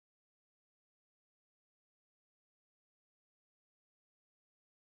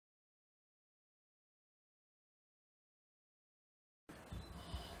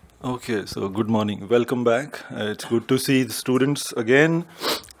Okay, so good morning. Welcome back. It's good to see the students again.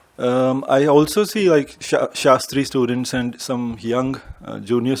 I also see like Shastri students and some young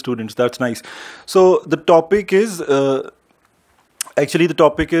junior students. That's nice. So the topic is actually the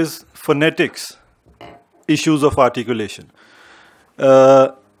topic is phonetics, issues of articulation. Uh,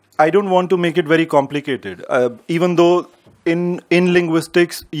 I don't want to make it very complicated, even though in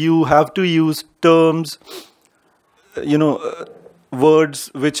linguistics you have to use terms, you know, words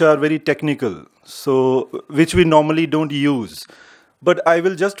which are very technical, so which we normally don't use. But I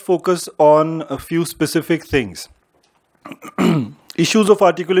will just focus on a few specific things. Issues of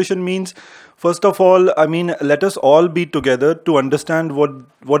articulation means, first of all, I mean, let us all be together to understand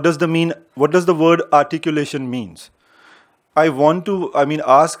what does the word articulation means. I want to, I mean,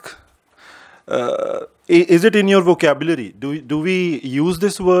 ask, is it in your vocabulary? Do we use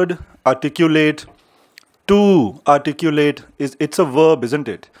this word articulate? To articulate is, it's a verb, isn't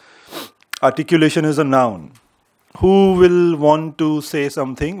it? Articulation is a noun. Who will want to say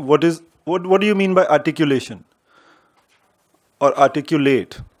something? What do you mean by articulation or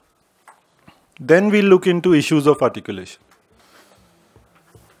articulate? Then we look into issues of articulation.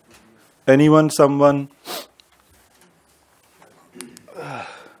 Anyone, someone?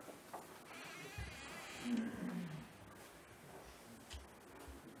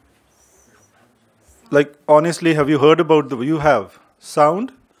 Like, honestly, have you heard about you have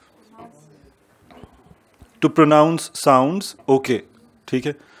sound? To pronounce sounds, okay, ठीक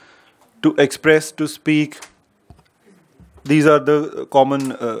है. To express, to speak, these are the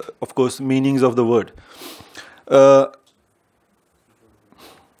common, of course, meanings of the word. Uh,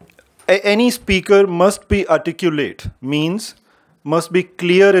 any speaker must be articulate, means must be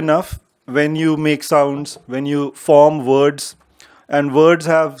clear enough when you make sounds, when you form words. And words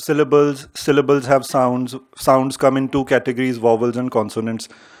have syllables, syllables have sounds, sounds come in two categories, vowels and consonants.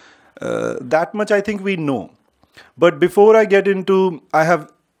 That much I think we know. But before I get into, I have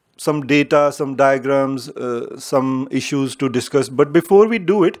some data, some diagrams, some issues to discuss. But before we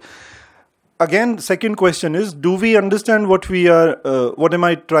do it, again, second question is, do we understand what we are, what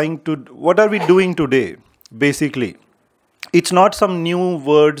are we doing today, basically? It's not some new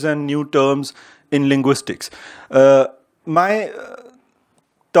words and new terms in linguistics. My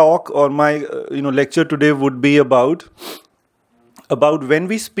talk or my lecture today would be about when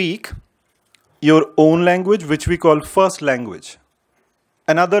we speak your own language, which we call first language.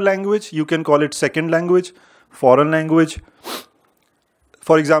 Another language, you can call it second language, foreign language.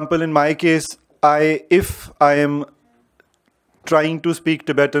 For example, in my case, if I am trying to speak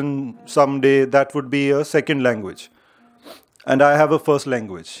Tibetan someday, that would be a second language. And I have a first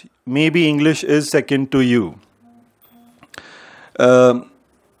language. Maybe English is second to you.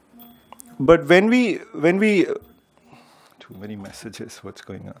 But when we too many messages, what's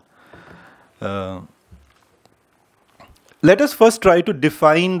going on? Let us first try to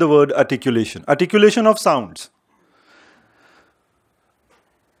define the word articulation. Articulation of sounds.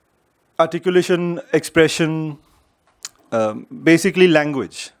 Articulation, expression, basically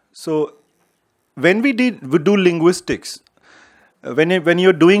language. So when we do linguistics, when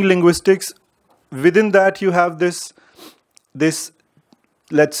you're doing linguistics, within that you have this,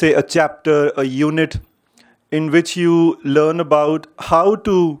 let's say, a chapter, a unit in which you learn about how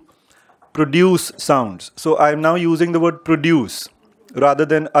to produce sounds. So I'm now using the word produce rather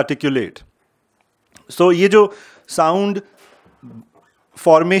than articulate. So ये जो sound,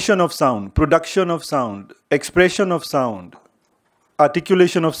 formation of sound, production of sound, expression of sound,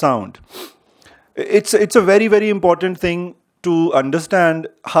 articulation of sound, it's a very, very important thing to understand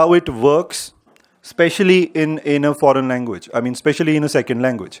how it works, especially in a foreign language. I mean, especially in a second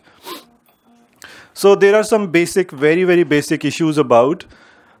language. So there are some basic, very, very basic issues about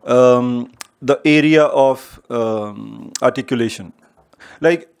the area of articulation.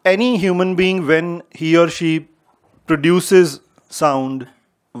 Like any human being, when he or she produces sound,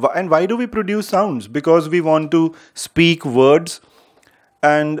 and why do we produce sounds? Because we want to speak words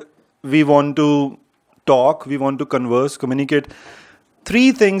and we want to talk, we want to converse, communicate.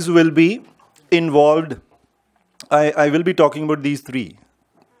 Three things will be involved. I will be talking about these three.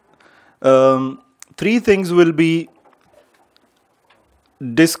 Three things will be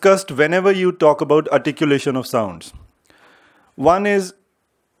discussed whenever you talk about articulation of sounds. One is,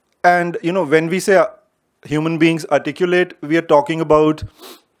 and when we say human beings articulate, we are talking about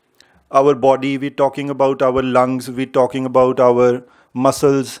our body, we're talking about our lungs, we're talking about our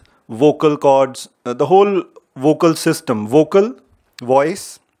muscles, vocal cords, the whole vocal system, vocal,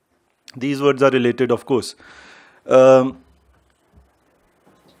 voice. These words are related, of course.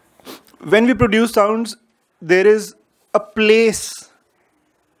 When we produce sounds, there is a place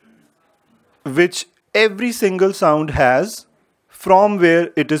which every single sound has from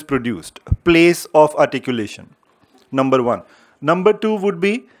where it is produced, a place of articulation. Number one. Number two would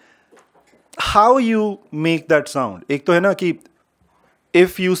be how you make that sound. एक तो है ना कि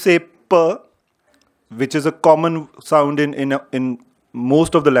if you say p, which is a common sound in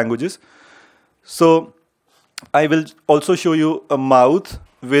most of the languages. So I will also show you a mouth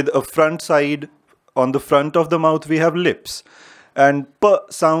with a front side. On the front of the mouth we have lips, and p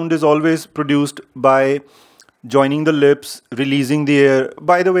sound is always produced by joining the lips, releasing the air.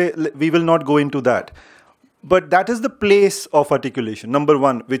 By the way, we will not go into that. But that is the place of articulation, number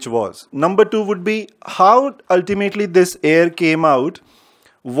one, which was. Number two would be how ultimately this air came out.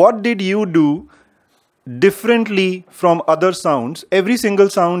 What did you do differently from other sounds? Every single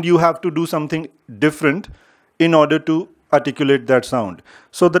sound you have to do something different in order to articulate that sound.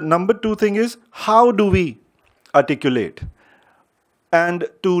 So the number two thing is, how do we articulate? And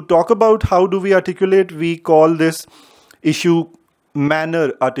to talk about how do we articulate, we call this issue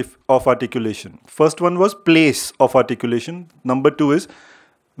manner of articulation. First one was place of articulation. Number two is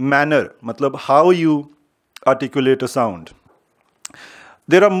manner, matlab how you articulate a sound.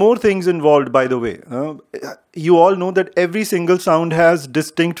 There are more things involved, by the way. You all know that every single sound has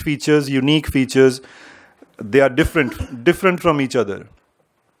distinct features, unique features. They are different from each other.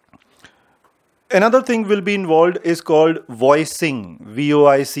 Another thing will be involved is called voicing,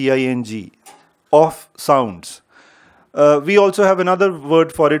 voicing, of sounds. We also have another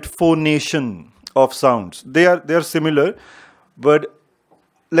word for it, phonation of sounds. They are similar, but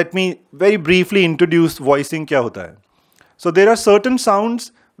let me very briefly introduce voicing kya hota hai. So there are certain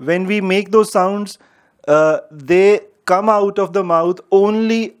sounds, when we make those sounds, they come out of the mouth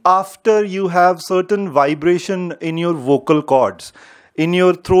only after you have certain vibration in your vocal cords. In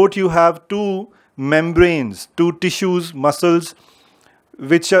your throat you have two membranes, two tissues, muscles,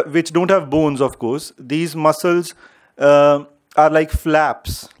 which don't have bones, of course. These muscles are like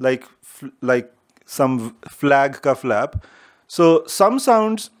flaps, like some flag ka flap. So some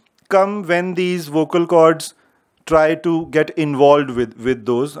sounds come when these vocal cords try to get involved with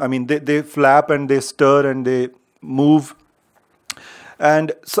those. I mean, they flap and they stir and they move.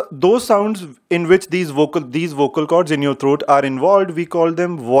 And so those sounds in which these vocal cords in your throat are involved, we call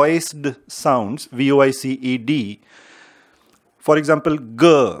them voiced sounds, voiced. For example,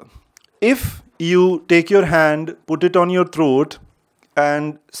 g. If you take your hand, put it on your throat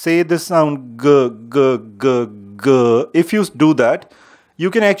and say this sound g, g, g, g. If you do that, you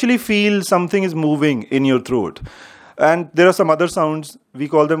can actually feel something is moving in your throat. And there are some other sounds, we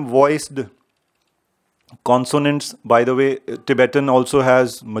call them voiced consonants. By the way, Tibetan also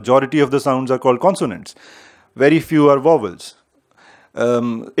has, majority of the sounds are called consonants. Very few are vowels.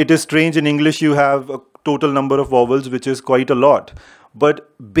 It is strange, in English you have a total number of vowels, which is quite a lot. But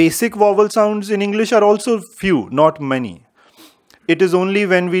basic vowel sounds in English are also few, not many. It is only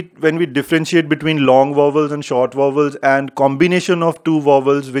when we differentiate between long vowels and short vowels and combination of two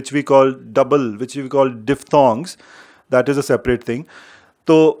vowels, which we call diphthongs, that is a separate thing.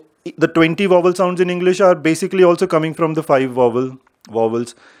 So the 20 vowel sounds in English are basically also coming from the 5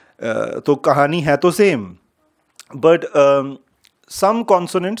 vowels. So kahani hai to same. But some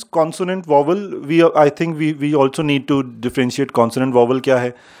consonants, consonant vowel, I think we also need to differentiate consonant vowel kya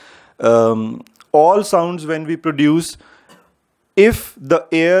hai. All sounds when we produce, if the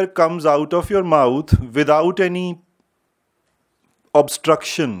air comes out of your mouth without any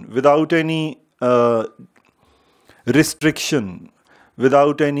obstruction, without any restriction,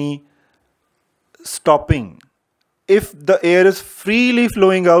 without any stopping, if the air is freely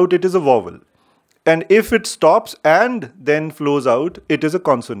flowing out, it is a vowel. And if it stops and then flows out, it is a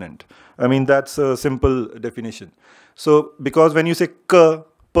consonant. I mean, that's a simple definition. So, because when you say k,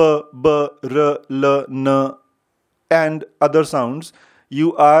 p, b, r, l, n, and other sounds,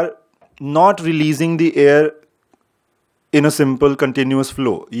 you are not releasing the air in a simple continuous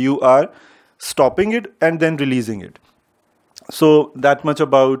flow. You are stopping it and then releasing it. So that much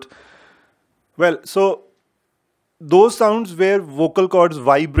about, well, so those sounds where vocal cords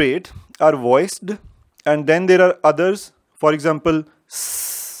vibrate are voiced, and then there are others. For example,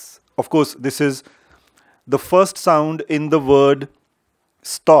 s. Of course, this is the first sound in the word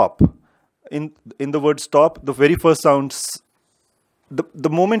stop. In the word stop, the very first sound, s. The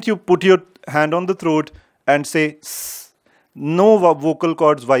moment you put your hand on the throat and say s, no vocal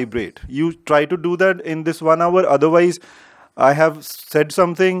cords vibrate. You try to do that in this 1 hour. Otherwise, I have said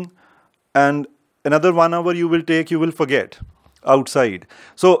something and another 1 hour you will forget outside.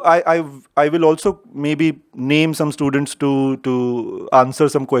 So I will also maybe name some students to answer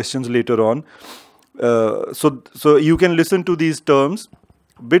some questions later on. So you can listen to these terms.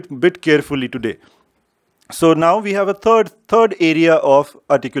 bit carefully today. So now we have a third area of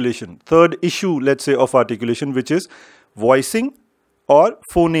articulation, third issue, let's say, of articulation, which is voicing or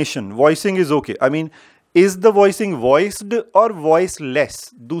phonation. Voicing is okay. I mean, is the voicing voiced or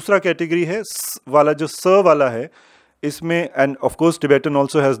voiceless? दूसरा category है वाला जो s वाला है इसमें, and of course Tibetan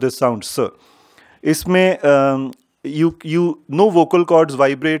also has this sound s. इसमें you no vocal cords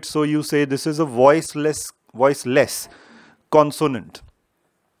vibrate, so you say this is a voiceless consonant.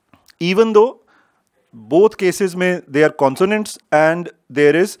 Even though both cases में they are consonants and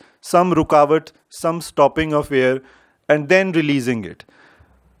there is some rukavat, some stopping of air and then releasing it.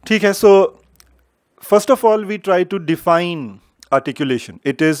 ठीक है, so first of all we try to define articulation.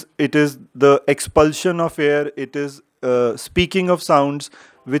 It is the expulsion of air, it is speaking of sounds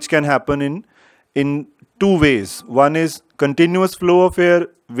which can happen in two ways. One is continuous flow of air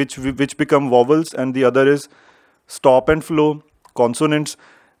which become vowels, and the other is stop and flow, consonants.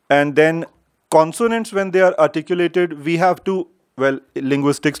 And then consonants, when they are articulated, we have to, well,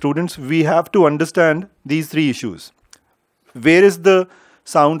 linguistic students, we have to understand these three issues. Where is the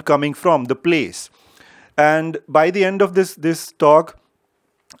sound coming from, the place? And by the end of this talk,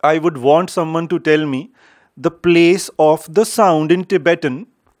 I would want someone to tell me the place of the sound in Tibetan,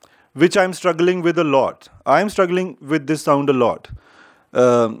 which I'm struggling with a lot. I'm struggling with this sound a lot.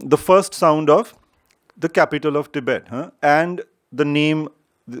 The first sound of the capital of Tibet, and the name.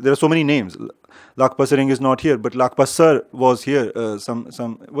 There are so many names. Lakpa Sering is not here, but Lakpa Sir was here.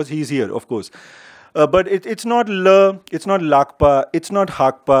 He's here, of course. But it's not L, it's not Lakpa, it's not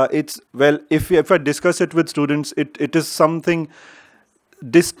Hakpa. It's, well, if I discuss it with students, it is something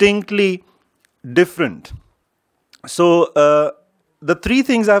distinctly different. So the three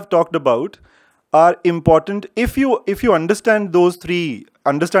things I've talked about are important. If you understand those three,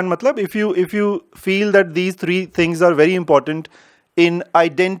 matlab, if you feel that these three things are very important in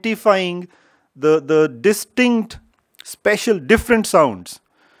identifying the distinct, special, different sounds.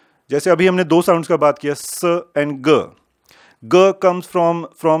 जैसे अभी हमने दो sounds का बात किया, s and g. G comes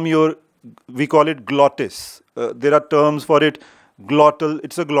from your, we call it glottis. There are terms for it. Glottal,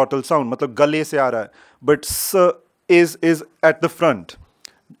 it's a glottal sound. मतलब गले से आ रहा है. But s is at the front.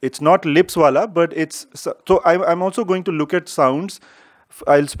 It's not lips wala, but it's, so I'm also going to look at sounds.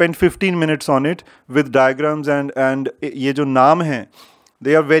 I'll spend 15 minutes on it with diagrams and ये जो नाम हैं,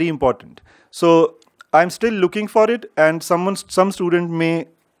 they are very important. So I'm still looking for it, and some student may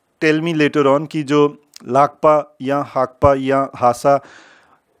tell me later on कि जो lakpa या hakpa या hasa,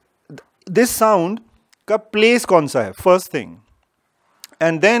 this sound का place कौन सा है? First thing.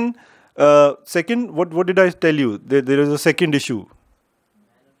 And then second, what did I tell you? There is a second issue.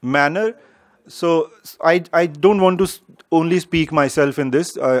 Manner. So I don't want to only speak myself in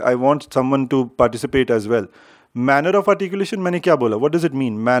this. I want someone to participate as well. Manner of articulation, मैंने क्या बोला? What does it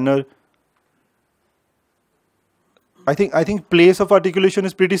mean? Manner. I think place of articulation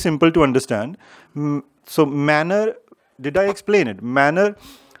is pretty simple to understand. So manner, did I explain it? Manner,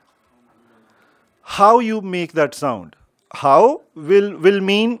 how you make that sound. How will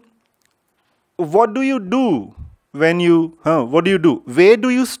mean what do you do when you, what do you do? Where do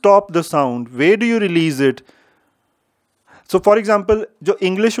you stop the sound? Where do you release it? So for example, जो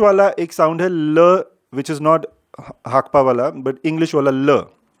English वाला एक sound है ल, which is not hakpa wala, but English wala l.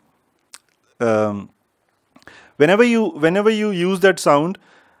 Whenever you use that sound,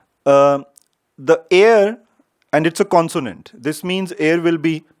 the air, and it's a consonant. This means air will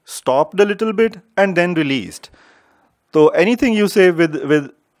be stopped a little bit and then released. So anything you say with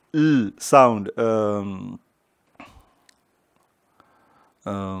l sound,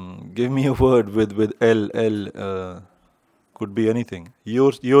 give me a word with l, could be anything.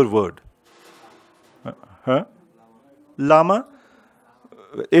 Your word. Lama.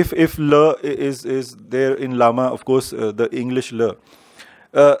 If l is there in lama, of course, the English l.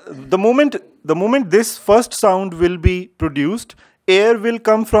 The moment this first sound will be produced, air will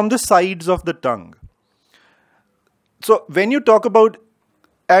come from the sides of the tongue. So when you talk about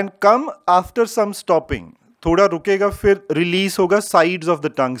and come after some stopping, थोड़ा रुकेगा फिर release होगा sides of the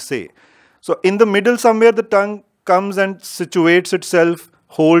tongue से. So in the middle somewhere the tongue comes and situates itself,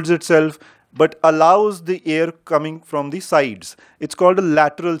 holds itself, but allows the air coming from the sides. It's called a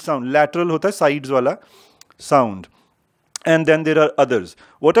lateral sound. Lateral hota hai sides wala sound. And then there are others.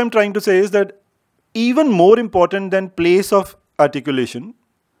 What I'm trying to say is that even more important than place of articulation,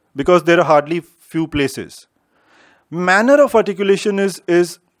 because there are hardly few places, manner of articulation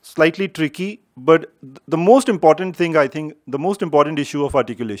is slightly tricky, but the most important thing, I think, the most important issue of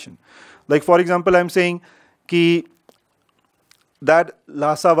articulation. Like for example, I'm saying ki that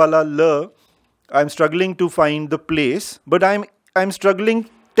lasa wala la, I'm struggling to find the place, but I'm I'm struggling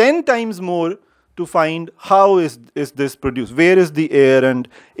 10 times more to find how is this produced, where is the air, and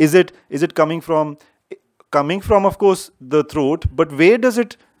is it coming from of course the throat, but where does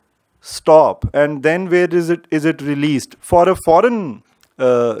it stop, and then where is it released? For a foreign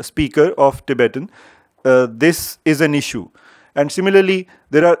speaker of Tibetan, this is an issue. And similarly,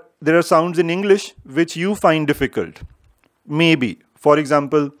 there are sounds in English which you find difficult. Maybe, for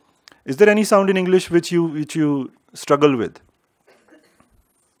example, is there any sound in English which you struggle with?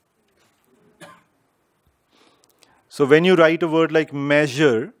 So when you write a word like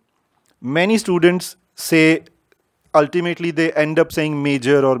measure, many students say, ultimately they end up saying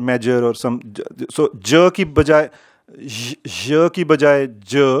major or measure or some. So j ki bajaye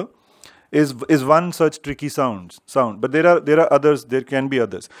j is one such tricky sound. But there are others. There can be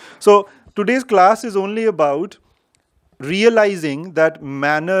others. So today's class is only about realizing that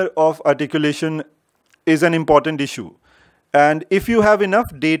manner of articulation is an important issue. And if you have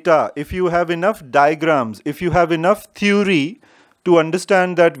enough data, if you have enough diagrams, if you have enough theory to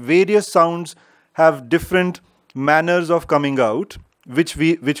understand that various sounds have different manners of coming out, which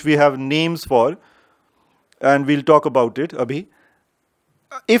we have names for, and we'll talk about it, Abhi.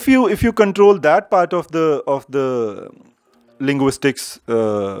 If you control that part of the linguistics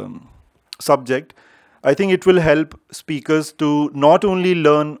subject, I think it will help speakers to not only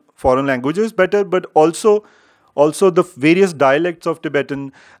learn foreign languages better, but also the various dialects of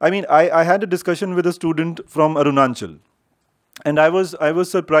Tibetan. I mean, I had a discussion with a student from Arunachal, and I was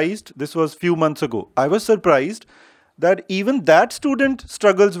surprised. This was few months ago. I was surprised that even that student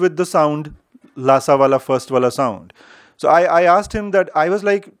struggles with the sound Lasa wala, first wala sound. So I asked him that. I was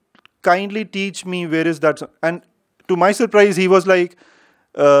like, kindly teach me where is that, and to my surprise he was like,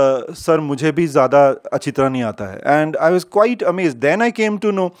 sir, mujhe bhi zyada achhi tarah nahi aata hai. And I was quite amazed. Then I came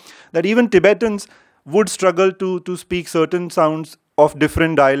to know that even Tibetans would struggle to speak certain sounds of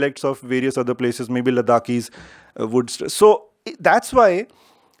different dialects of various other places. Maybe Ladakhis would. So that's why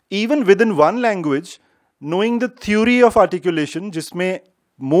even within one language, knowing the theory of articulation, jisme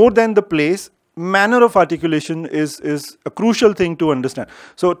more than the place, manner of articulation is a crucial thing to understand.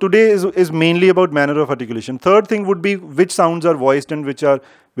 So today is mainly about manner of articulation. Third thing would be which sounds are voiced and which are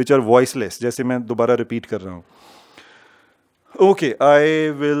voiceless. जैसे मैं दोबारा repeat कर रहा हूँ. Okay, I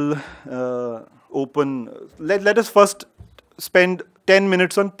will open. Let us first spend 10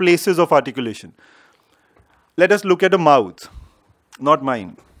 minutes on places of articulation. Let us look at a mouth, not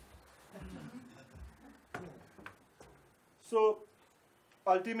mine. So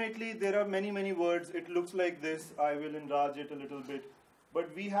ultimately, there are many words. It looks like this. I will enlarge it a little bit.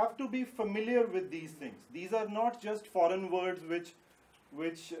 But we have to be familiar with these things. These are not just foreign words which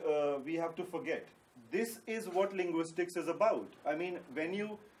we have to forget. This is what linguistics is about. I mean,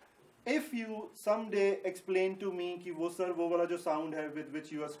 if you someday explain to me कि वो sir वो वाला जो sound है with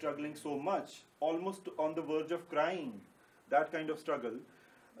which you are struggling so much, almost on the verge of crying, that kind of struggle,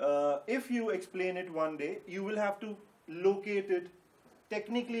 if you explain it one day, you will have to locate it,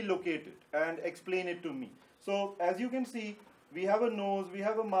 technically locate it, and explain it to me. So as you can see, we have a nose, we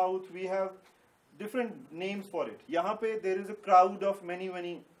have a mouth, we have different names for it. यहाँ पे there is a crowd of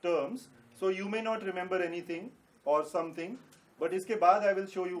many terms, so you may not remember anything or something, but इसके बाद I will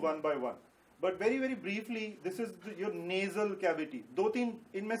show you one by one. But very briefly, this is your nasal cavity.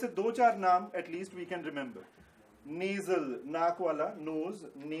 इनमें से 2-4 नाम at least we can remember. Nasal, नाक वाला, nose,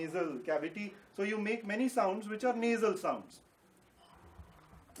 nasal cavity. So you make many sounds which are nasal sounds,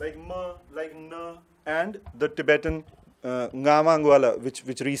 like m, like n, and the Tibetan ngamang wala,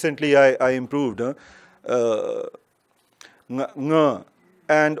 which recently I improved. Ng,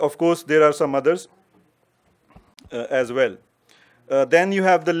 and of course there are some others as well. Then you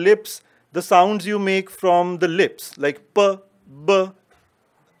have the lips, the sounds you make from the lips, like p, b,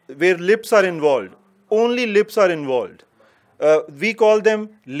 where lips are involved. Only lips are involved. We call them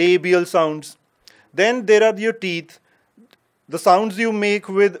labial sounds. Then there are your teeth, the sounds you make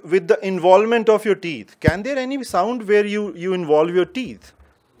with the involvement of your teeth. Can there any sound where you involve your teeth?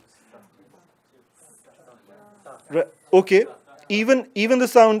 Okay, even the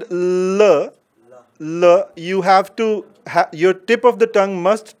sound l, you have to, your tip of the tongue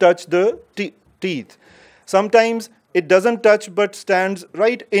must touch the teeth. Sometimes it doesn't touch but stands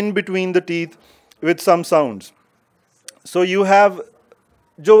right in between the teeth with some sounds. So you have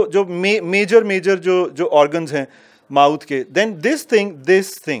जो major जो organs हैं mouth के. Then this thing,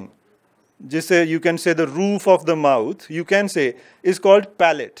 जिसे you can say the roof of the mouth, you can say, is called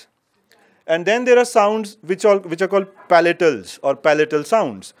palate. And then there are sounds which are called palatals or palatal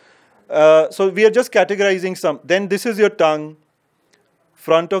sounds. So we are just categorizing some. Then this is your tongue,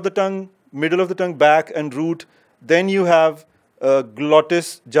 front of the tongue, middle of the tongue, back and root. Then you have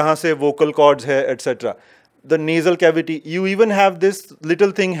glottis जहाँ से vocal cords है, etc. The nasal cavity. You even have this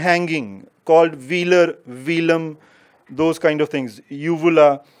little thing hanging called velar, velum, those kind of things,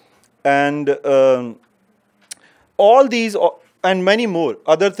 uvula, and all these and many more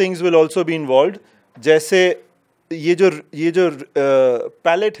other things will also be involved. जैसे ये जो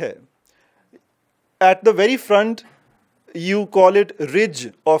palate है, at the very front you call it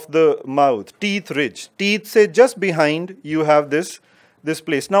ridge of the mouth, teeth ridge. Teeth say just behind you have this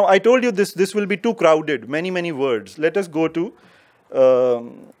place. Now I told you this will be too crowded, many words. Let us go to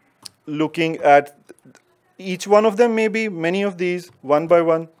looking at each one of them, maybe many of these one by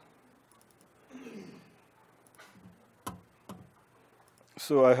one.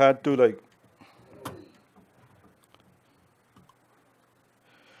 So I had to like.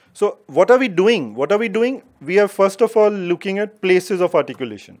 So what are we doing? We are first of all looking at places of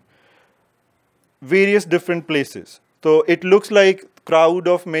articulation. Various different places. So it looks like crowd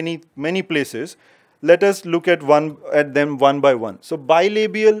of many places. Let us look at them one by one. So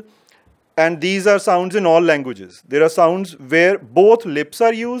bilabial, and these are sounds in all languages. There are sounds where both lips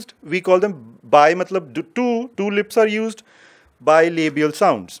are used. We call them matlab two lips are used. Bilabial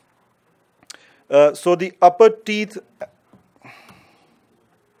sounds. So the upper teeth.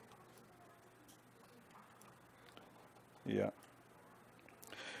 Yeah.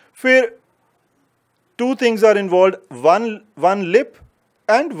 Where two things are involved, one lip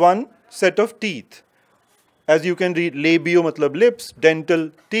and one set of teeth. As you can read, labio matlab lips,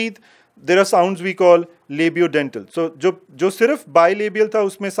 dental, teeth. There are sounds we call labiodental. So jo sirf bilabial tha,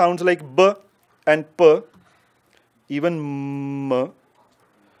 usme sounds like b and p, even m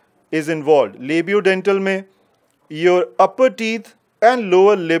is involved. Labiodental mein your upper teeth and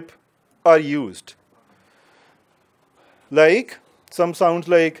lower lip are used. Like some sounds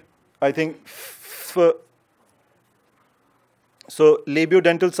like, I think, f. So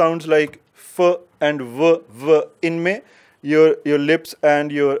labiodental sounds like f and v. Inme your lips and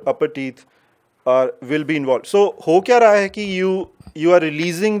your upper teeth will be involved. So ho kya raha hai ki you are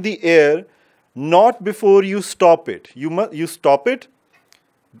releasing the air not before you stop it. You stop it,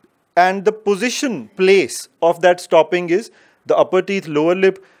 and the place of that stopping is the upper teeth, lower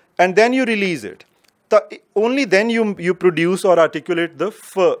lip, and then you release it. Only then you produce or articulate the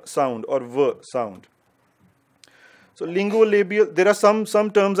f sound or v sound. So lingolabial, there are some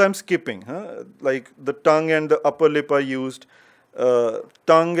terms I'm skipping, like the tongue and the upper lip are used.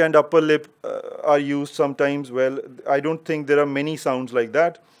 Tongue and upper lip are used sometimes. Well, I don't think there are many sounds like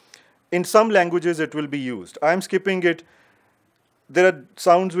that. In some languages it will be used. I'm skipping it. There are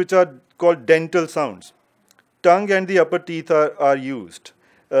sounds which are called dental sounds. Tongue and the upper teeth are used.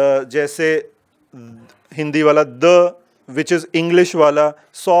 Jaise Hindi wala the, which is English wala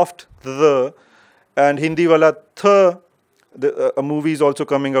soft the, and Hindi wala th. A movie is also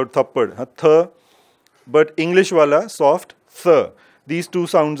coming out, Thappad, th, but English wala soft th. These two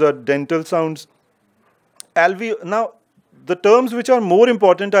sounds are dental sounds. Now the terms which are more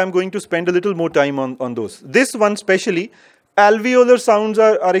important, I am going to spend a little more time on those. This one specially, alveolar sounds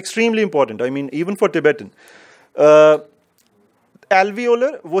are extremely important. I mean, even for Tibetan.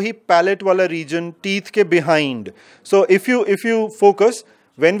 Alveolar, वही palate वाला region, teeth के behind. So if you focus,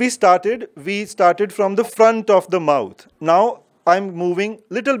 when we started from the front of the mouth. Now I'm moving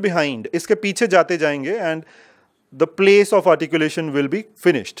little behind. इसके पीछे जाते जाएंगे, and the place of articulation will be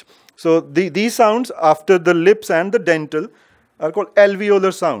finished. So these sounds after the lips and the dental are called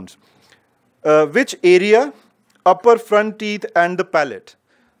alveolar sounds. Which area? Upper front teeth and the palate.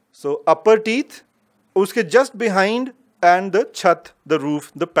 So upper teeth, उसके just behind, and the chat, the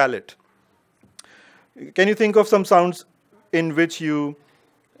roof, the palate. Can you think of some sounds in which you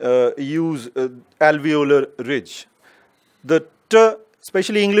use alveolar ridge? The t,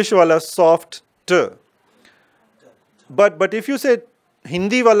 especially English wala, soft t. But if you say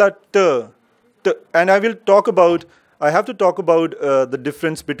Hindi wala t, and I have to talk about the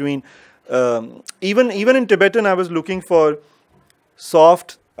difference between, even in Tibetan I was looking for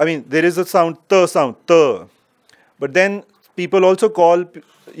soft, I mean there is a sound, t. But then people also call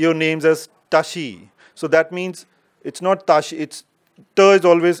your names as Tashi. So that means it's not Tashi, it's T is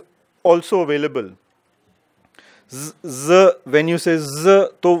always also available. Z, when you say Z,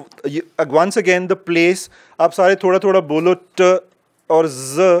 to once again the place, आप सारे थोड़ा बोलो T or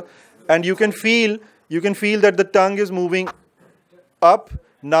Z, and you can feel that the tongue is moving up.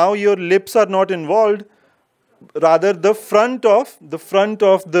 Now your lips are not involved, rather the front of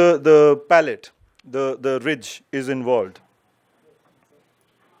the palate. The ridge is involved.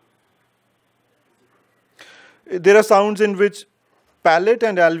 There are sounds in which palate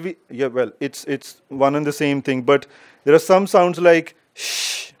and it's one and the same thing, but There are some sounds like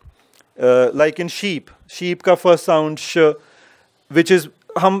sh, like in sheep. Sheep का first sound sh, which is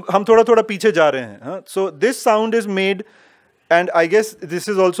हम थोड़ा थोड़ा पीछे जा रहे हैं. हाँ? So this sound is made, and I guess this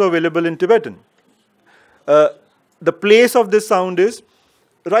is also available in Tibetan. The place of this sound is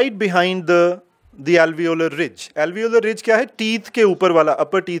right behind the alveolar ridge. Alveolar ridge क्या है? Teeth के ऊपर वाला,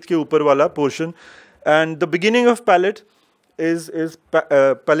 upper teeth के ऊपर वाला portion, and the beginning of palate is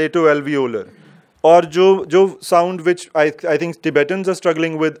palato-alveolar. और जो sound which I think Tibetans are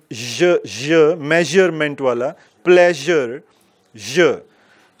struggling with, j, measurement वाला, pleasure, j.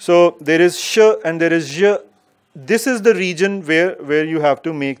 So there is sh and there is j. This is the region where you have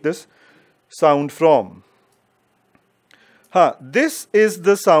to make this sound from. This is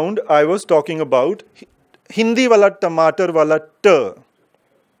the sound I was talking about. Hindi wala tomato wala t.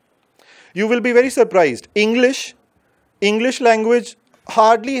 You will be very surprised. English language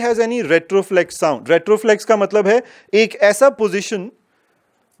hardly has any retroflex sound. Retroflex का मतलब है एक ऐसा position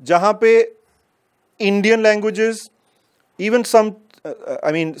जहाँ पे Indian languages, even some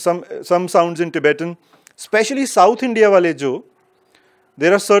sounds in Tibetan, especially South India वाले जो,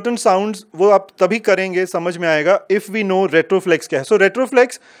 there are certain sounds वो आप तभी करेंगे, समझ में आएगा if we know retroflex क्या है. So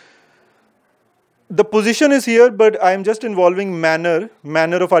retroflex, the position is here, but I am just involving manner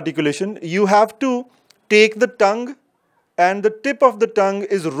of articulation. You have to take the tongue, and the tip of the tongue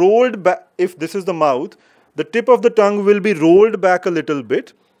is rolled back. If this is the mouth, the tip of the tongue will be rolled back a little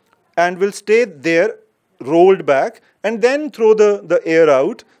bit and will stay there rolled back, and then throw the air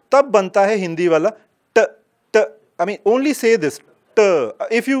out. तब बनता है हिंदी वाला t. I mean, only say this t.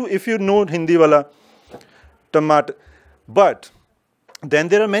 If you know Hindi wala tomato, but then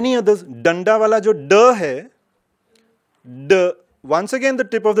there are many others. Danda wala jo d hai, d. Once again, the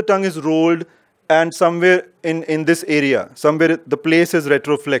tip of the tongue is rolled, and somewhere in this area, somewhere the place is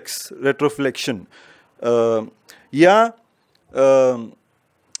retroflexion.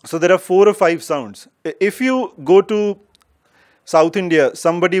 So there are 4 or 5 sounds. If you go to South India,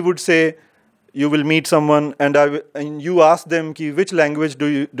 somebody would say, you will meet someone, and you ask them ki, which language do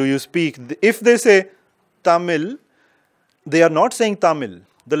you speak. If they say Tamil, they are not saying Tamil.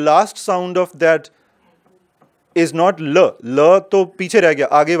 The last sound of that is not l. L to पीछे रह गया,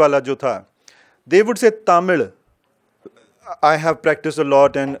 आगे वाला जो था. They would say Tamil. I have practiced a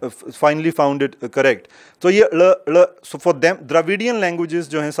lot and finally found it correct. So ये l. So for them, Dravidian languages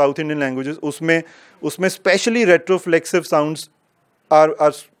जो हैं, South Indian languages, उसमें specially retroflexive sounds are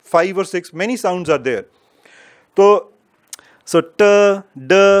 5 or 6. Many sounds are there. So t,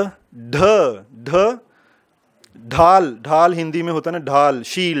 d, dh, dh, ढाल हिंदी में होता है ना, ढाल,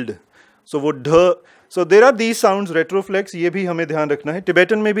 shield. So वो ढ. So there are these sounds retroflex. ये भी हमें ध्यान रखना है.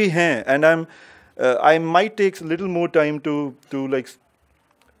 Tibetan में भी हैं, and I might take a little more time to like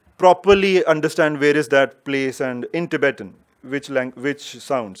properly understand where is that place and in Tibetan which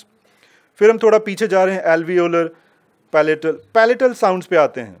sounds. फिर हम थोड़ा पीछे जा रहे हैं, alveolar, palatal sounds पे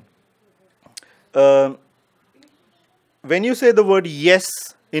आते हैं. When you say the word yes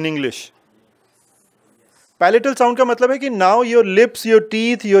in English, palatal sound का मतलब है कि now your lips, your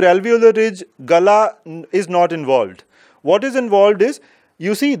teeth, your alveolar ridge, gala is not involved. What is involved is,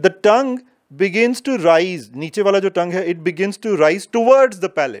 you see, the tongue begins to rise. नीचे वाला जो tongue है, it begins to rise towards the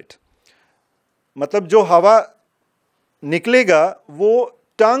palate. मतलब जो हवा निकलेगा, वो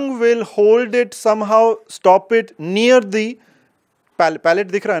tongue will hold it somehow, stop it near the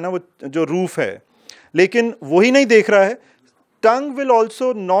palate. दिख रहा है ना वो जो roof है, लेकिन वही नहीं देख रहा है. Tongue will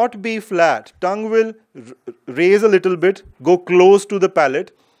also not be flat. Tongue will raise a little bit, go close to the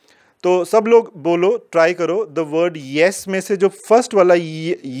palate. तो सब लोग बोलो, try करो. The word yes में से जो first वाला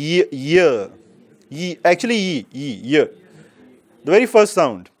actually the very first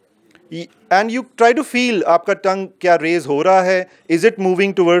sound. And you try to feel आपका tongue क्या raise हो रहा है. Is it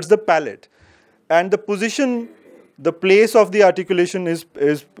moving towards the palate? And the position, the place of the articulation is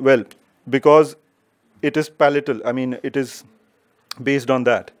well, because it is palatal. I mean, it is based on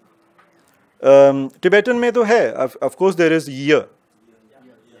that. Tibetan में तो है. Of course there is y.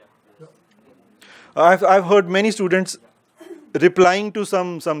 I've heard many students replying to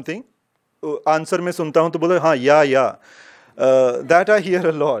something. Answer में सुनता हूँ तो बोलते हाँ या. That I hear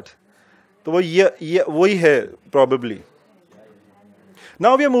a lot. तो वो ये वही है probably.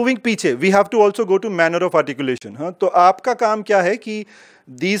 Now we are moving पीछे. We have to also go to manner of articulation. हाँ, तो आपका काम क्या है कि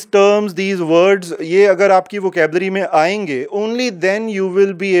these terms, these words, ये अगर आपकी vocabulary में आएंगे, only then you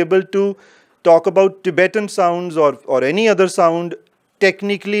will be able to talk about Tibetan sounds or any other sound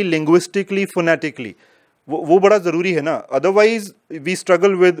technically, linguistically, phonetically. वो बड़ा ज़रूरी है ना. Otherwise we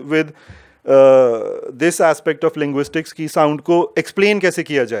struggle with this aspect of linguistics कि sound को explain कैसे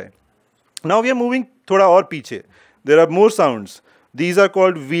किया जाए. Now we are moving थोड़ा और पीछे. There are more sounds. These are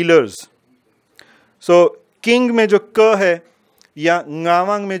called vealers. So king में जो क है या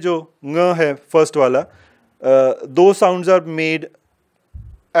ngawang में जो ng है first वाला, those sounds are made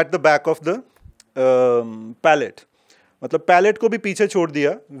at the back of the palate. मतलब palate को भी पीछे छोड़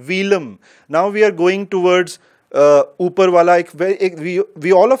दिया. Velum. Now we are going towards ऊपर वाला एक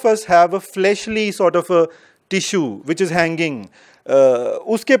we all of us have a fleshly sort of a tissue which is hanging.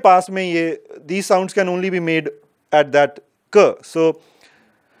 उसके पास में ये these sounds can only be made at that k. So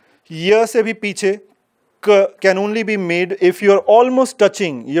य से भी पीछे k can only be made if you are almost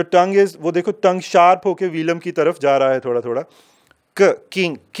touching. Your tongue is, वो देखो tongue sharp होके वेलम की तरफ जा रहा है थोड़ा थोड़ा. K,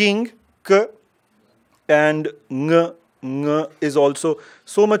 king, king, k, and ng is also,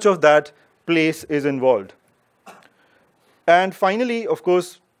 so much of that place is involved. And finally, of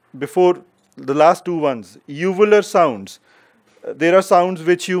course, before the last two ones, uvular sounds. There are sounds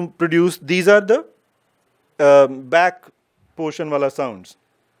which you produce. These are the back portion wala sounds.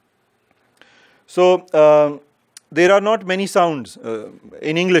 So there are not many sounds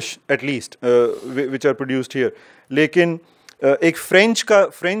in English at least which are produced here. लेकिन एक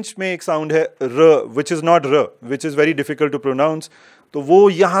French में एक sound है r, which is not r, which is very difficult to pronounce. तो वो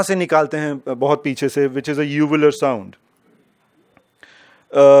यहाँ से निकालते हैं बहुत पीछे से, which is a uvular sound.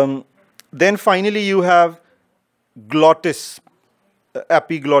 Then finally you have glottis,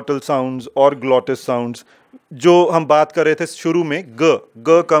 epiglottal sounds or glottis sounds. जो हम बात कर रहे थे शुरू में,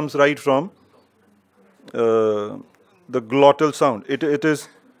 g comes right from the glottal sound. It is,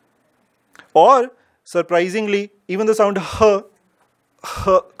 or surprisingly, even the sound h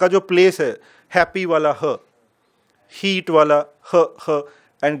का जो place है, happy वाला h, heat वाला h,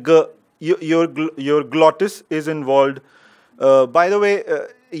 and g, your glottis is involved. By the way,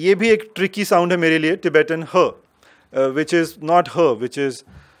 ये भी एक tricky sound है मेरे लिए, Tibetan h, which is not h, which is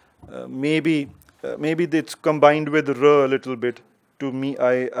maybe it's combined with r a little bit. To me,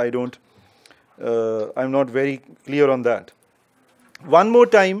 I don't. I'm not very clear on that. One more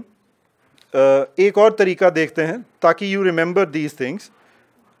time, एक और तरीका देखते हैं ताकि you remember these things.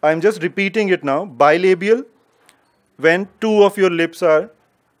 I'm just repeating it now. Bilabial, when two of your lips are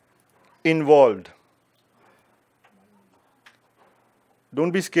involved.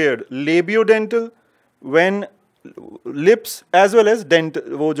 Don't be scared. Labiodental, when lips as well as dental,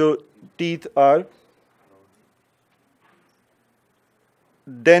 वो जो teeth are.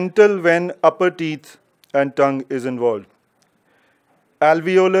 Dental, when upper teeth and tongue is involved.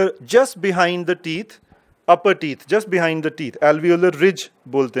 Alveolar, just behind the teeth, upper teeth, just behind the teeth. Alveolar ridge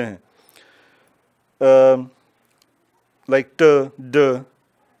बोलते हैं. Like t, d,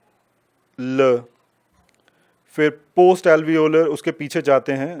 l. फिर post alveolar, उसके पीछे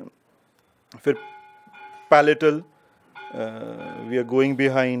जाते हैं. फिर palatal, we are going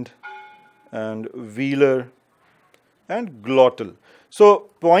behind, and velar, and glottal. So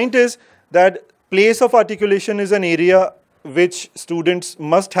point is that place of articulation is an area which students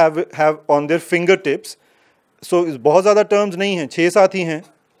must have on their fingertips. So बहुत ज़्यादा terms नहीं हैं, 6-7 ही हैं.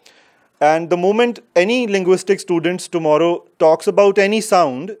 And the moment any linguistic students tomorrow talks about any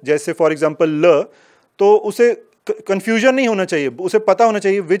sound, जैसे for example ल, तो उसे confusion नहीं होना चाहिए, उसे पता होना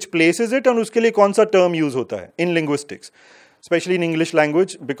चाहिए which place is it and उसके लिए कौन सा term use होता है in linguistics, especially in English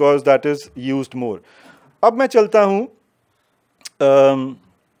language because that is used more. अब मैं चलता हूँ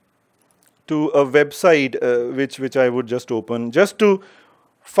to a website which I would just open just to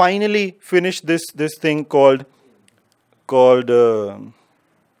finally finish this thing called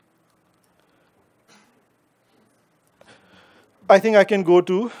I think I can go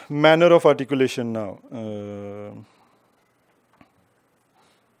to manner of articulation now.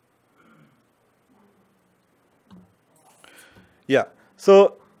 Yeah,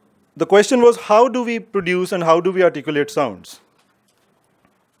 so the question was, how do we produce and how do we articulate sounds?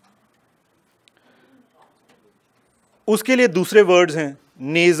 उसके लिए दूसरे words हैं,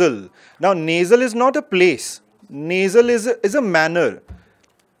 nasal. Now nasal is not a place. Nasal is a manner.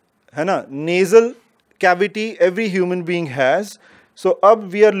 है ना? Nasal cavity every human being has. So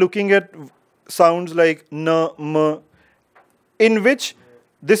अब we are looking at sounds like n, m, in which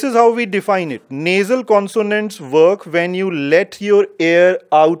this is how we define it. Nasal consonants work when you let your air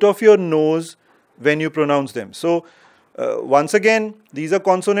out of your nose when you pronounce them. So once again, these are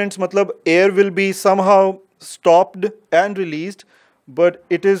consonants, matlab air will be somehow stopped and released, but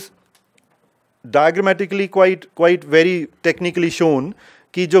it is diagrammatically quite very technically shown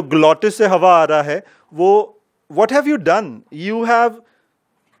कि जो glottis से हवा आ रहा है वो, what have you done? You have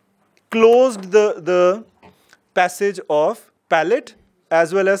closed the passage of palate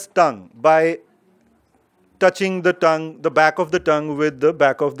as well as tongue by touching the tongue, the back of the tongue with the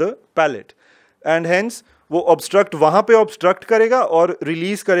back of the palate, and hence वो obstruct वहाँ पे obstruct करेगा और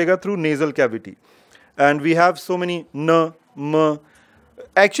release करेगा through nasal cavity. And we have so many न म.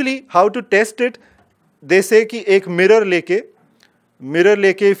 Actually how to test it, दे से कि एक मिरर लेके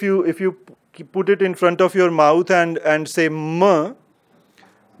if you put it in front of your mouth and say m,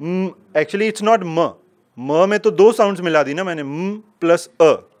 actually it's not m में तो दो साउंड्स मिला दी ना मैंने, m plus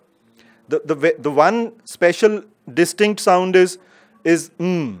a. The one special distinct sound is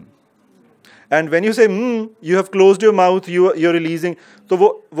m. And when you say you have closed your mouth, you're releasing. तो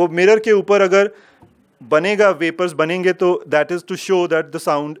वो mirror के ऊपर अगर बनेगा, वेपर्स बनेंगे, तो that is to show that the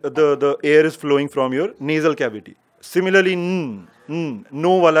sound, the air is flowing from your nasal cavity. Similarly,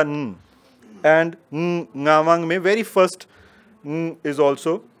 no वाला n, and ngawang में very first is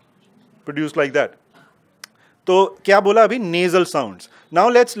also produced like that. तो क्या बोला अभी? Nasal sounds. Now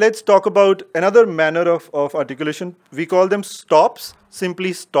let's talk about another manner of articulation. We call them stops,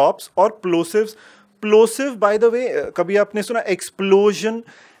 simply stops, or plosives. Plosive, by the way, कभी आपने सुना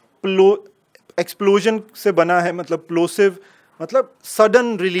explosion से बना है, मतलब plosive मतलब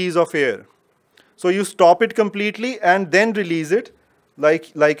sudden release of air. So you stop it completely and then release it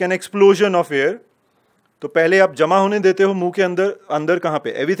like an explosion of air. तो पहले आप जमा होने देते हो मुंह के अंदर कहाँ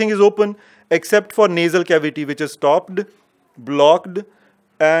पे? Everything is open except for nasal cavity, which is stopped, blocked,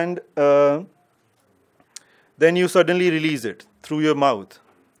 and then you suddenly release it through your mouth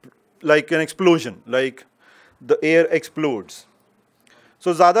like an explosion, like the air explodes.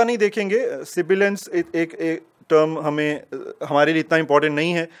 So ज़्यादा नहीं देखेंगे. Sibilance एक term हमारे लिए इतना important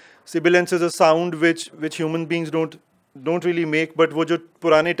नहीं है. Sibilance is a sound which human beings don't really make, but वो जो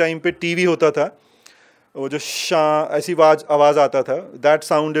पुराने टाइम पे टीवी होता था, वो जो शां ऐसी आवाज़ आता था, that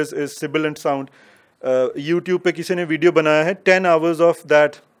sound is sibilant sound. YouTube पे किसी ने वीडियो बनाया है 10 hours of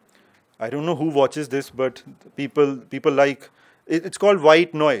that. I don't know who watches this, but people like it's called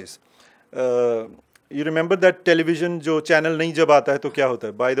white noise. You remember that television जो चैनल नहीं जब आता है तो क्या होता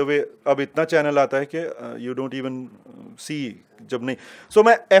है? By the way, अब इतना चैनल आता है कि you don't even see जब नहीं. So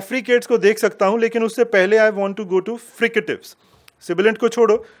मैं affricates को देख सकता हूँ, लेकिन उससे पहले I want to go to fricatives. Sibilant को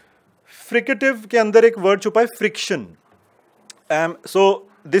छोड़ो, fricative के अंदर एक word छुपा है friction. So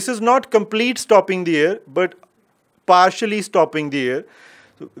this is not complete stopping the air, but partially stopping the air,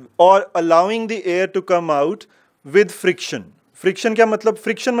 or allowing the air to come out with friction. Friction क्या मतलब?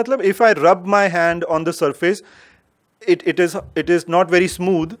 Friction मतलब if I rub my hand on the surface, it is not very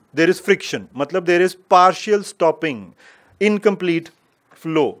smooth. There is friction. मतलब there is partial stopping, incomplete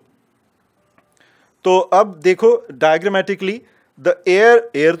flow. तो अब देखो diagrammatically, the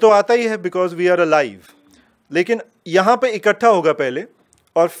air तो आता ही है because we are alive. लेकिन यहाँ पे इकट्ठा होगा पहले,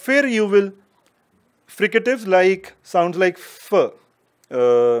 और फिर you will fricatives like sounds like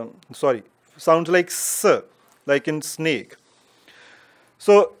sounds like s, like in snake.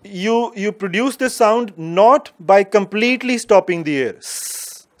 So you produce this sound not by completely stopping the air.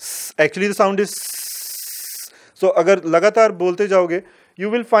 Actually the sound is so अगर लगातार बोलते जाओगे, you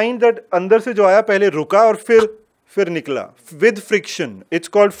will find that अंदर से जो आया पहले रुका और फिर निकला with friction. It's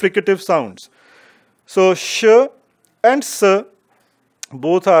called fricative sounds. So sh and s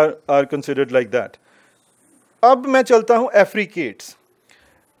both are considered like that. अब मैं चलता हूँ affricates.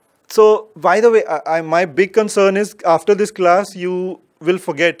 So by the way, my big concern is after this class you will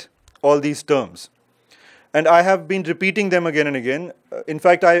forget all these terms, and I have been repeating them again and again. In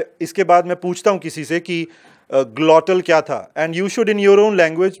fact, इसके बाद मैं पूछता हूँ किसी से कि glottal क्या था, and you should in your own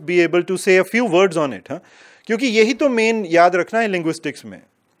language be able to say a few words on it, क्योंकि यही तो main याद रखना है linguistics में,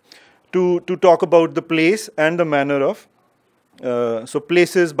 to talk about the place and the manner of so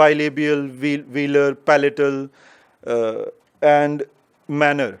places, bilabial, velar, palatal, and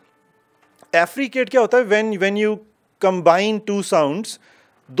manner. Affricate क्या होता है? When you combine two sounds,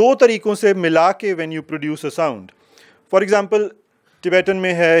 दो तरीकों से मिला के when you produce a sound. For example, Tibetan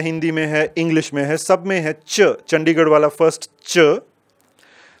में है, हिंदी में है, English में है, सब में है च, चंडीगढ़ वाला first च.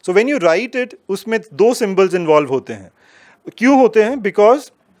 So when you write it, उसमें दो symbols involve होते हैं. क्यों होते हैं?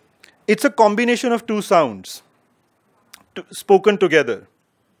 Because it's a combination of two sounds spoken together.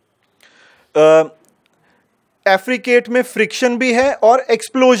 Affricate में friction भी है और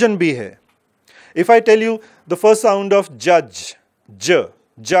explosion भी है. If I tell you the first sound of judge, j,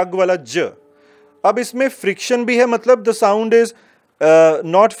 jug वाला j, अब इसमें friction भी है, मतलब the sound is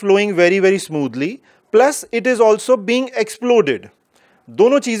not flowing very very smoothly, plus it is also being exploded.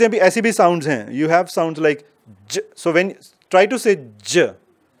 दोनों चीजें भी ऐसी भी sounds हैं. You have sounds like j. So when try to say j,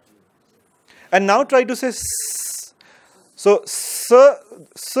 and now try to say s. So s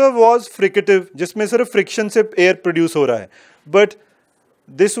was fricative, जिसमें सिर्फ friction से air produce हो रहा है. But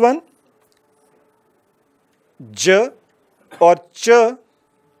this one j और ch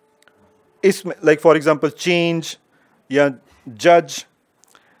इसमें, like for example change या judge,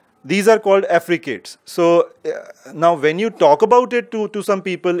 these are called affricates. So now when you talk about it to some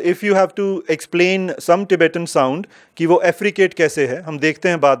people, if you have to explain some Tibetan sound कि वो affricate कैसे है, हम देखते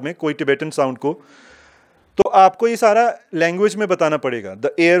हैं बाद में कोई Tibetan sound को, तो आपको ये सारा language में बताना पड़ेगा.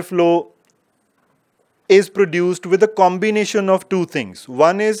 The airflow is produced with a combination of two things.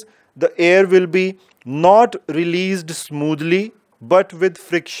 One is the air will be not released smoothly but with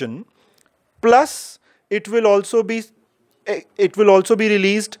friction, plus it will also be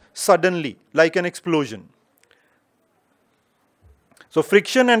released suddenly like an explosion. So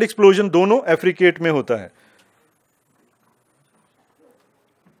friction and explosion दोनों affricate में होता है.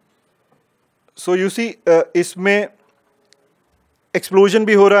 So you see इसमें explosion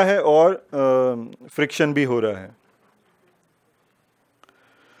भी हो रहा है और friction भी हो रहा है.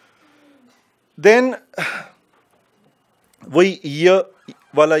 Then वही य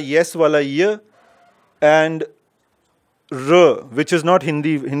वाला, yes वाला य and r, which is not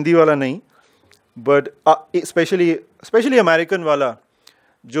Hindi वाला नहीं, but especially American वाला,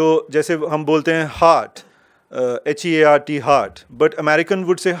 जो जैसे हम बोलते हैं heart, HEART, heart, but American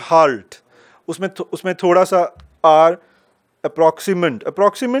would say heart. उसमें थोड़ा सा r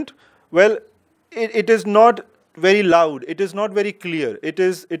approximate, well, it is not very loud, it is not very clear, it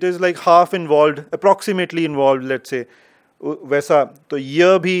is like half involved, approximately involved, let's say, वैसा. तो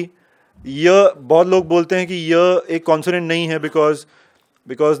य भी, य बहुत लोग बोलते हैं कि य एक consonant नहीं है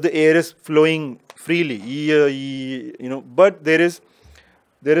because the air is flowing freely, you know, but there is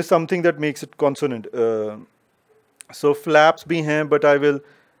something that makes it consonant. So flaps भी हैं, but I will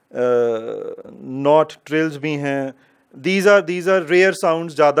not, trills भी हैं. These are rare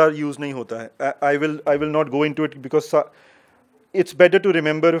sounds, ज़्यादा use नहीं होता है. I will not go into it because it's better to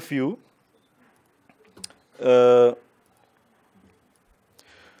remember a few.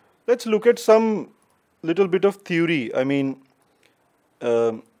 Let's look at some little bit of theory. I mean,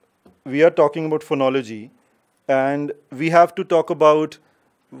 we are talking about phonology, and we have to talk about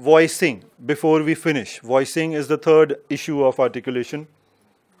voicing before we finish. Voicing is the third issue of articulation.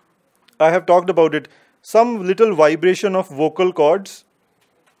 I have talked about it. Some little vibration of vocal cords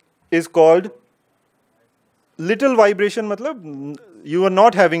is called little vibration, matlab you are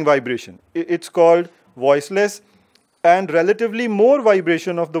not having vibration. It's called voiceless, and relatively more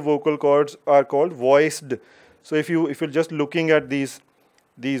vibration of the vocal cords are called voiced. So if you're just looking at these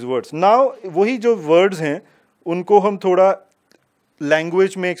words. Now वही जो words हैं उनको हम थोड़ा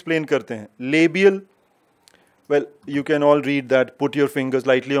language में explain करते हैं. Labial, well, you can all read that. Put your fingers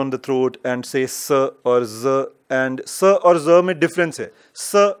lightly on the throat and say s or z, and s or z में difference है.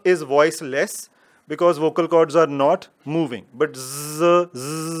 S is voiceless because vocal cords are not moving, but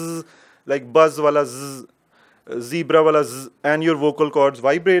z, like buzz wala z, zebra wala z, and your vocal cords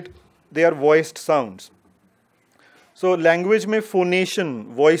vibrate, they are voiced sounds. So language में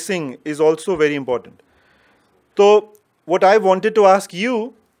phonation, voicing is also very important. So what I wanted to ask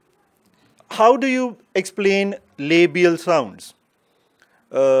you, how do you explain labial sounds?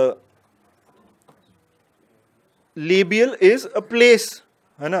 Labial is a place,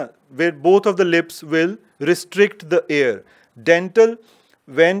 है ना, where both of the lips will restrict the air. Dental,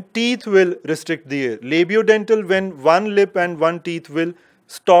 when teeth will restrict the air. Labiodental, when one lip and one teeth will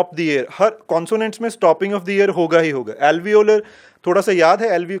stop the air. Her consonants में stopping of the air होगा ही होगा. Alveolar, थोड़ा सा याद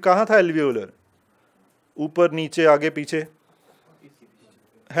है कहाँ था alveolar? ऊपर नीचे आगे पीछे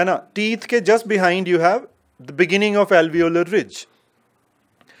है ना. Teeth के just behind you have the beginning of alveolar ridge,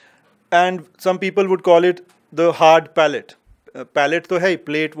 and some people would call it the hard palate. Palate तो है ही,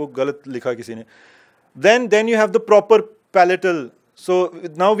 plate वो गलत लिखा किसी ने. Then you have the proper palatal. So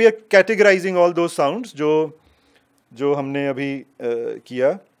now we are categorizing all those sounds जो हमने अभी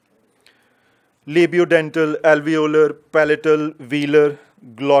किया. Labiodental, alveolar, palatal, velar,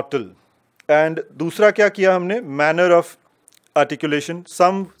 glottal. And दूसरा क्या किया हमने? Manner of articulation.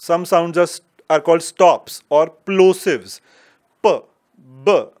 Some sounds are called stops or plosives. P,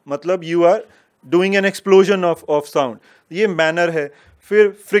 B, मतलब you are doing an explosion of sound. ये manner है.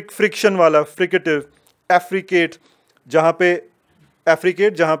 फिर friction वाला, fricative, affricate, जहाँ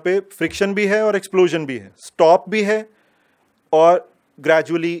पे friction भी है और explosion भी है. Stop भी है और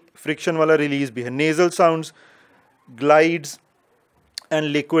gradually friction वाला release भी है. Nasal sounds, glides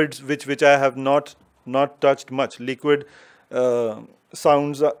and liquids, which I have not touched much. Liquid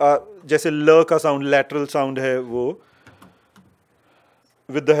sounds जैसे ल का sound, lateral sound है वो,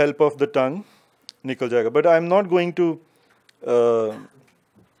 with the help of the tongue निकल जाएगा. But I am not going to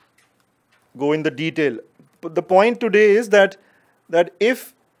go in the detail. But the point today is that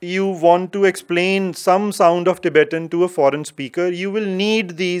if you want to explain some sound of Tibetan to a foreign speaker, you will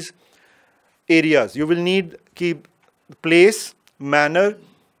need these areas. You will need keep place, manner,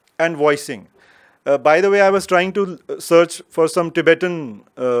 and voicing. By the way, I was trying to search for some Tibetan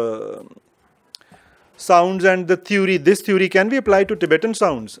sounds and the theory. This theory can be applied to Tibetan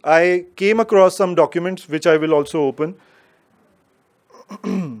sounds. I came across some documents which I will also open.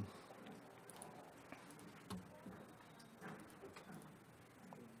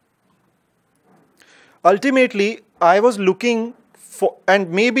 Ultimately, I was looking for, and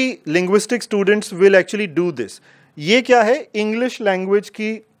maybe linguistic students will actually do this. ये क्या है? English language की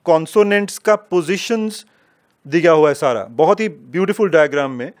consonants का positions दिया हुआ है सारा. बहुत ही beautiful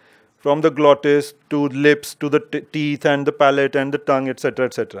diagram में, from the glottis to lips to the teeth and the palate and the tongue, etc.,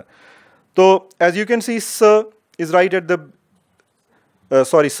 etc. So as you can see, sir is right at the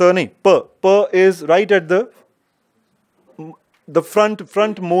sir nahi, p is right at the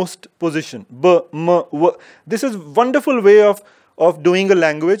frontmost position. B, m, w. This is wonderful way of doing a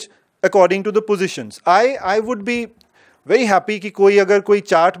language according to the positions. I would be very happy कि कोई अगर कोई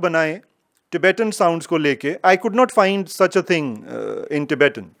chart बनाए Tibetan sounds को लेके. I could not find such a thing in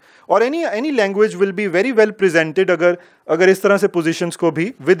Tibetan. Or any language will be very well presented अगर इस तरह से positions को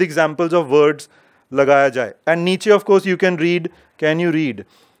भी with examples of words लगाया जाए. And नीचे of course you can you read?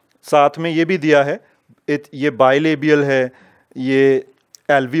 साथ में ये भी दिया है. ये bilabial है, ये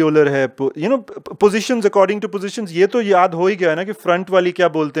alveolar है. You know, positions according to positions. ये तो याद हो ही गया है ना कि front वाली क्या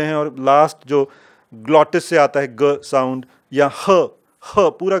बोलते हैं और last जो glottis से आता है g sound या ह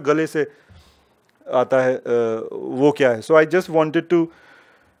पूरा गले से आता है वो क्या है. So I just wanted to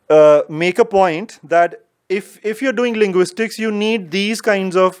make a point that if you're doing linguistics, you need these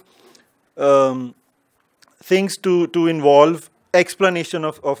kinds of things to involve explanation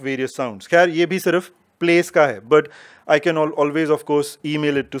of various sounds. खैर ये भी सिर्फ place का है, but I can always of course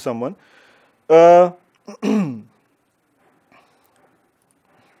email it to someone.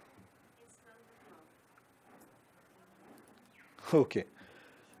 Okay.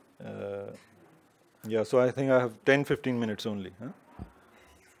 Yeah, so I think I have 10-15 minutes only. Huh?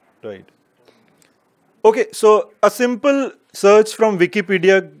 Right. Okay, so a simple search from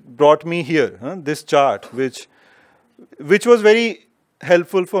Wikipedia brought me here, this chart, which was very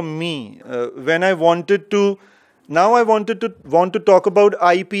helpful for me when I wanted to. Now I want to talk about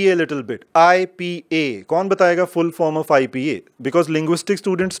IPA a little bit. IPA. कौन बताएगा full form of IPA? Because linguistic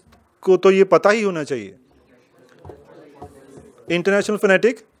students को तो ये पता ही होना चाहिए. International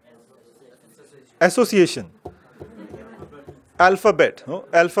Phonetic Association. Alphabet.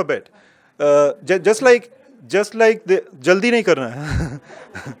 Alphabet. Just like the जल्दी नहीं करना है.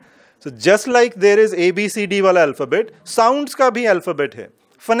 So just like there is ABCD वाला alphabet, sounds का भी alphabet है.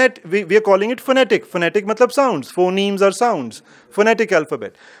 We are calling it phonetic. Phonetic मतलब sounds. Phonemes are sounds. Phonetic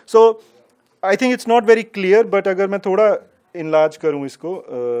alphabet. So I think it's not very clear, but अगर मैं थोड़ा enlarge करूँ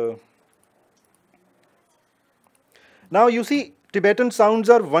इसको. Now you see, Tibetan sounds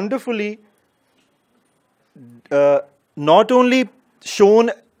are wonderfully not only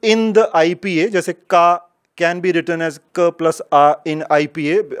shown in the IPA, जैसे का can be written as k plus a in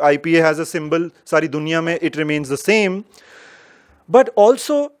IPA. IPA has a symbol, सारी दुनिया में it remains the same. But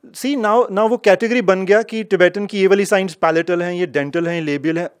also, see now वो category बन गया कि Tibetan की ये वाली signs palatal हैं, ये dental हैं,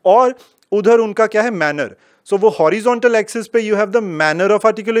 labial हैं, और उधर उनका क्या है manner. So वो horizontal axis पे you have the manner of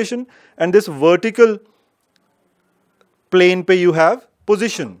articulation, and this vertical plane पे you have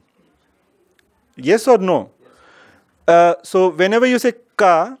position. Yes or no? So whenever you say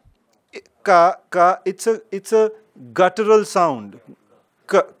ka, it's a guttural sound.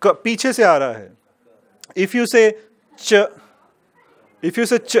 पीछे से आ रहा है. If you say ch,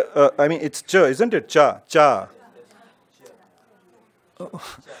 I mean it's ch, isn't it? Cha.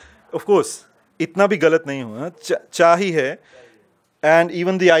 Of course, इतना भी गलत नहीं हुआ. Cha ही है, and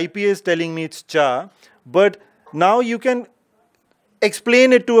even the IPA is telling me it's cha. But now you can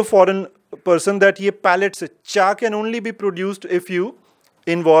explain it to a foreign person that ये palate से cha can only be produced if you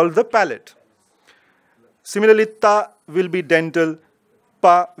involve the palate. Similarly, ta will be dental,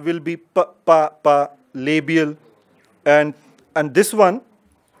 pa will be pa labial, and this one,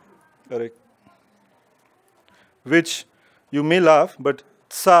 correct, which you may laugh, but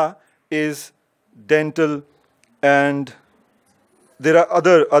sa is dental, and there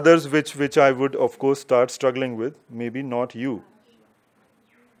are others which I would of course start struggling with, maybe not you.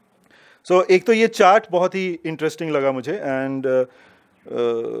 So एक तो ये chart बहुत ही interesting लगा मुझे, and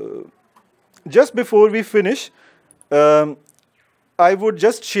just before we finish, I would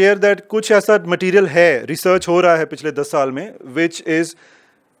just share that कुछ ऐसा material है, research हो रहा है पिछले 10 साल में, which is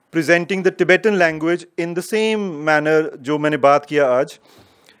presenting the Tibetan language in the same manner जो मैंने बात किया आज.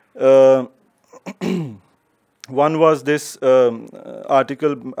 One was this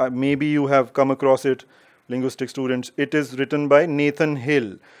article, maybe you have come across it, linguistic students. It is written by Nathan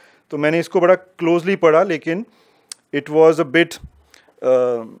Hill. तो मैंने इसको बड़ा closely पढ़ा, लेकिन it was a bit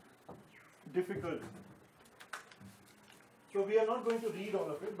difficult. So we are not going to read all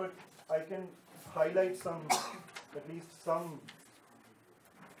of it, but I can highlight some, at least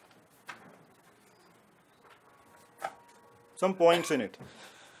some points in it.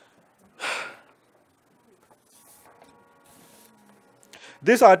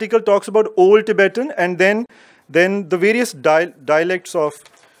 This article talks about Old Tibetan and then the various dialects of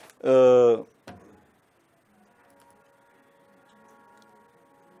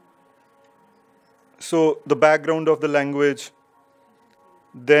so the background of the language,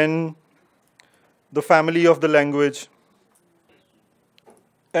 then the family of the language,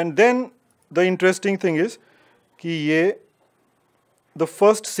 and then the interesting thing is कि ये the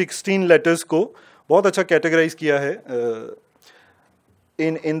first 16 letters को बहुत अच्छा categorize किया है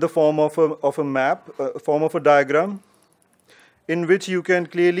in the form of a map, form of a diagram, in which you can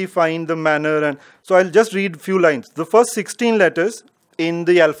clearly find the manner. And so I'll just read few lines. The first 16 letters in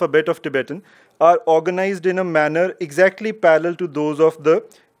the alphabet of Tibetan are organized in a manner exactly parallel to those of the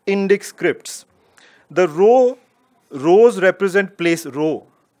Indic scripts. The rows represent place, row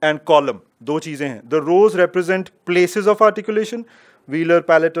and column. दो चीजें हैं. The rows represent places of articulation, velar,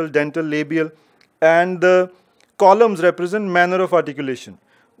 palatal, dental, labial, and the columns represent manner of articulation,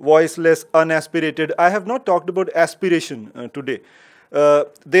 voiceless, unaspirated. I have not talked about aspiration today.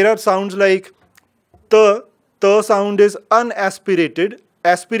 There are sounds like the sound is unaspirated.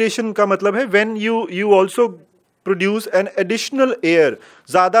 Aspiration का मतलब है when you also produce an additional air,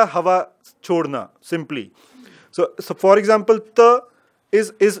 ज़्यादा हवा छोड़ना, simply. So for example, the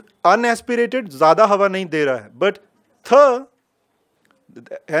is unaspirated, ज़्यादा हवा नहीं दे रहा है. But the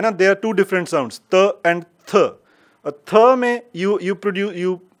है ना, there are two different sounds, the and the. A the में you produce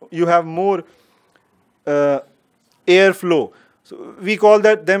you have more air flow. So we call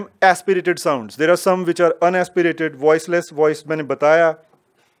them aspirated sounds. There are some which are unaspirated, voiceless, voice मैंने बताया.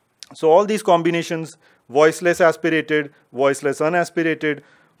 So all these combinations, voiceless aspirated, voiceless unaspirated,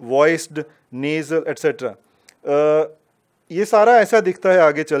 voiced, nasal, etc. ये सारा ऐसा दिखता है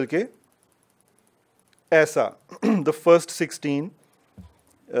आगे चल के ऐसा. The first 16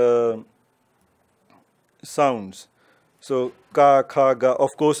 sounds. So ka, kha, ga, of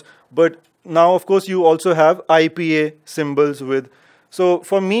course. But now, of course, you also have IPA symbols with. So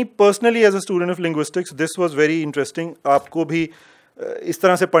for me personally, as a student of linguistics, this was very interesting. आपको भी इस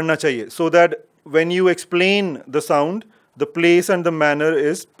तरह से पढ़ना चाहिए, so that when you explain the sound, the place and the manner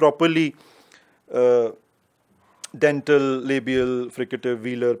is properly dental, labial, fricative,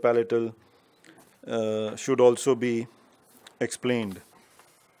 velar, palatal should also be explained.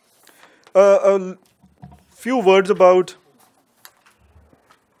 A few words about.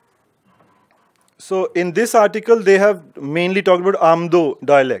 So in this article, they have mainly talked about Amdo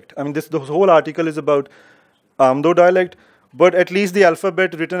dialect. I mean, the whole article is about Amdo dialect, but at least the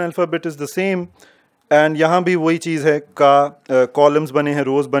alphabet, written alphabet, is the same. And यहाँ भी वही चीज़ है, का columns बने हैं,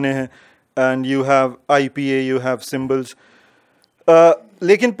 rows बने हैं, and you have IPA, you have symbols.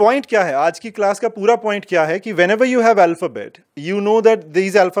 लेकिन point क्या है? आज की क्लास का पूरा point क्या है कि whenever you have alphabet, you know that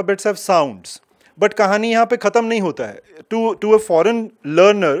these alphabets have sounds. But कहानी यहाँ पे ख़त्म नहीं होता है. To a foreign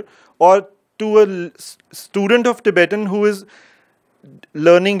learner or to a student of Tibetan who is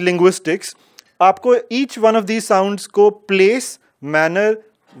learning linguistics, आपको each one of these sounds को place, manner,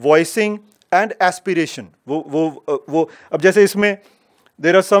 voicing and aspiration. वो अब जैसे इसमें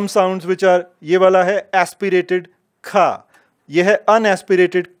there are some sounds which are, ये वाला है aspirated खा, ये है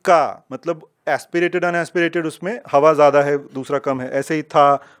unaspirated का, मतलब aspirated unaspirated उसमें हवा ज़्यादा है, दूसरा कम है. ऐसे ही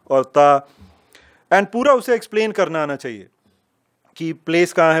था और ता, and पूरा उसे explain करना आना चाहिए कि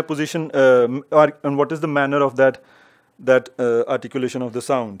place कहाँ है, position, and what is the manner of that articulation of the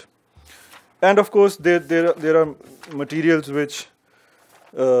sound. And of course there are materials which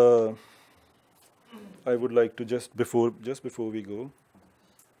I would like to just before we go.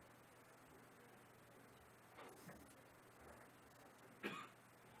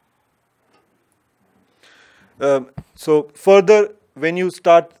 So further, when you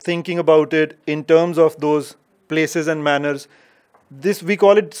start thinking about it in terms of those places and manners, this we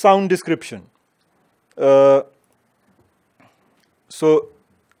call it sound description. So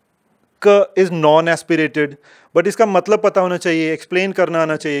k is non-aspirated, but इसका मतलब पता होना चाहिए, explain करना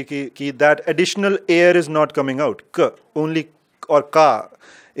आना चाहिए कि that additional air is not coming out. K only, or ka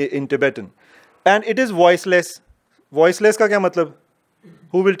in Tibetan, and it is voiceless. Voiceless का क्या मतलब?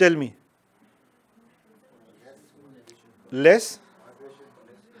 Who will tell me? Less?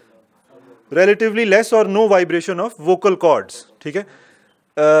 relatively less or no vibration of vocal cords. ठीक है?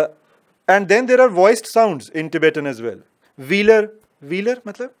 And then there are voiced sounds in Tibetan as well. Wheeler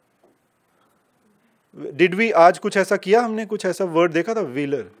मतलब? Did we आज कुछ ऐसा किया हमने? कुछ ऐसा word देखा था?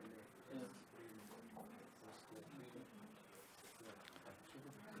 Wheeler.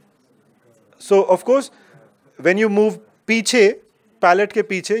 So of course, when you move पीछे, palate के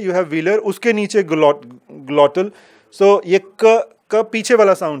पीछे, you have wheeler, उसके नीचे glottal. So ये क पीछे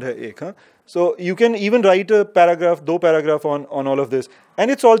वाला sound है एक, हाँ? So you can even write a paragraph, 2 paragraph on all of this. And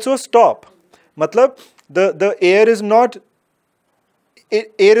it's also a stop. मतलब the air is not,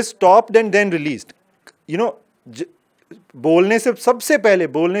 air is stopped and then released. You know, बोलने से सबसे पहले,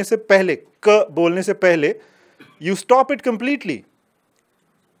 बोलने से पहले, क बोलने से पहले, you stop it completely.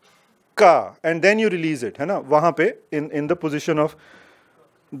 Ka, and then you release it, है ना? वहाँ पे in the position of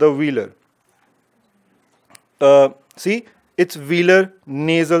the wheeler. See, it's wheeler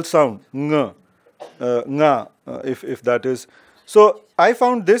nasal sound, ng, nga, if that is. So I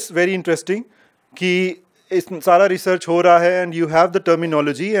found this very interesting. कि इस सारा research हो रहा है and you have the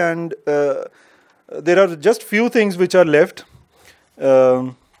terminology and there are just few things which are left.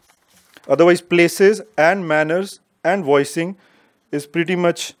 Otherwise, places and manners and voicing is pretty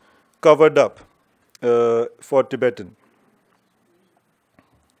much covered up for Tibetan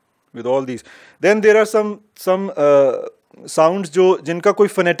with all these. Then there are some sounds जिनका कोई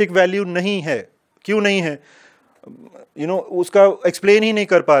phonetic value नहीं है. क्यों नहीं है? You know, उसका explain ही नहीं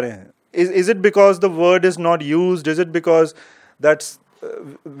कर पा रहे हैं. Is it because the word is not used? Is it because that's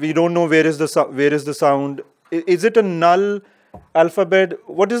we don't know where is the sound? Is it a null alphabet?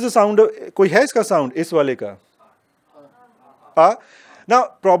 What is the sound? कोई है इसका sound इस वाले का?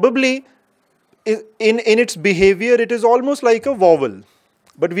 Now probably in its behavior it is almost like a vowel,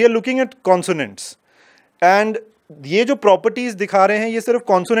 but we are looking at consonants and ये जो properties दिखा रहे हैं ये सिर्फ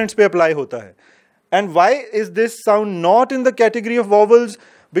consonants पे apply होता है. And why is this sound not in the category of vowels?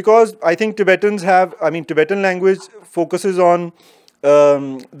 Because I think Tibetan language focuses on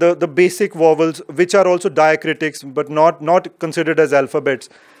the basic vowels, which are also diacritics, but not considered as alphabets.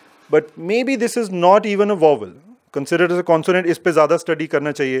 But maybe this is not even a vowel, considered as a consonant. इस पे ज़्यादा study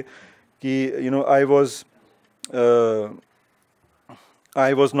करना चाहिए कि, you know, I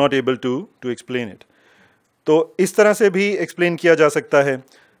was not able to explain it. तो इस तरह से भी explain किया जा सकता है.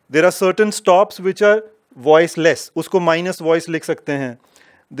 There are certain stops which are voiceless. उसको minus voice लिख सकते हैं.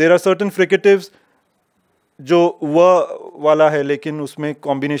 There are certain fricatives जो व वाला है लेकिन उसमें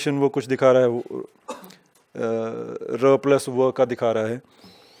combination वो कुछ दिखा रहा है, वो र प्लस व का दिखा रहा है.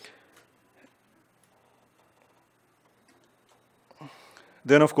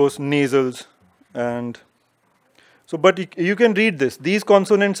 Then of course nasals and so, but you can read this. These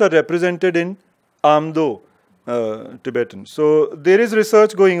consonants are represented in Amdo Tibetan. So there is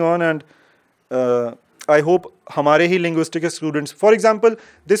research going on and I hope हमारे ही linguistic students, for example,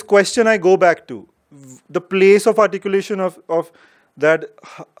 this question I go back to, the place of articulation of that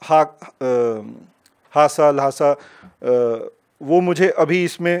hasa, lhasa, वो मुझे अभी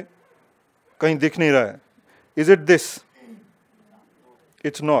इसमें कहीं दिख नहीं रहा है. Is it this?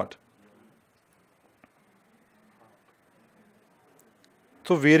 It's not.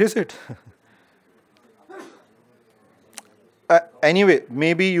 So where is it? Anyway,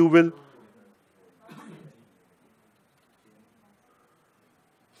 maybe you will.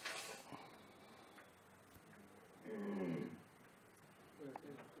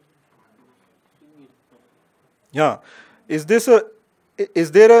 Yeah, is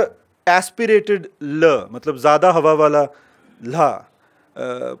there a aspirated ल, मतलब ज़्यादा हवा वाला ला?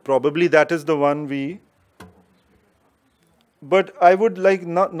 Probably that is the one we. But I would like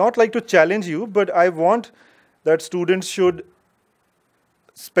not like to challenge you, but I want that students should,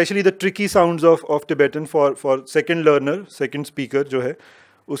 especially the tricky sounds of Tibetan for second learner, second speaker जो है,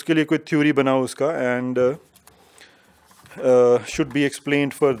 उसके लिए कोई theory बनाओ उसका and should be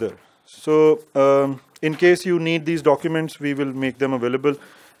explained further. So in case you need these documents, we will make them available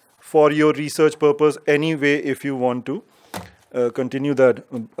for your research purpose anyway if you want to continue that.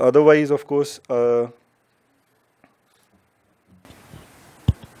 Otherwise, of course,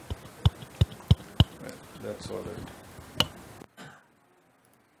 that's all right.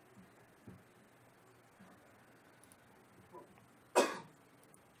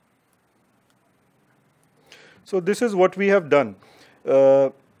 So this is what we have done.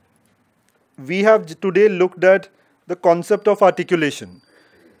 We have today looked at the concept of articulation.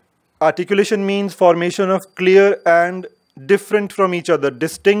 Articulation means formation of clear and different from each other,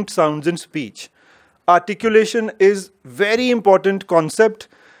 distinct sounds in speech. Articulation is very important concept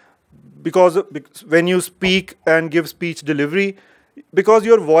because when you speak and give speech delivery, because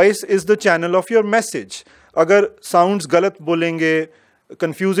your voice is the channel of your message. अगर sounds गलत बोलेंगे,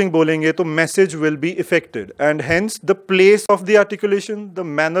 confusing bolenge, तो message will be affected. And hence the place of the articulation, the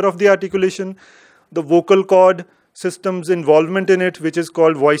manner of the articulation, the vocal cord system's involvement in it, which is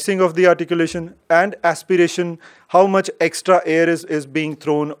called voicing of the articulation, and aspiration, how much extra air is being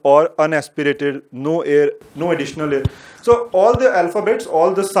thrown or unaspirated, no air, no additional air. So all the alphabets,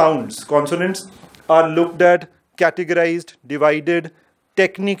 all the sounds, consonants are looked at, categorized, divided,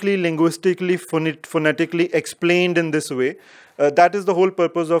 technically, linguistically, phonetically explained in this way. That is the whole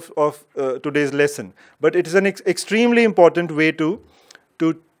purpose of today's lesson. But it is an extremely important way to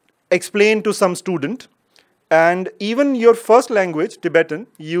explain to some student. And even your first language, Tibetan,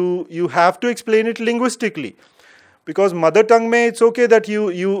 you have to explain it linguistically. Because mother tongue mein, it's okay that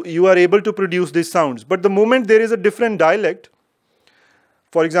you are able to produce these sounds. But the moment there is a different dialect,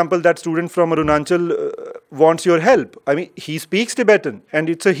 for example, that student from Arunachal wants your help. I mean, he speaks Tibetan, and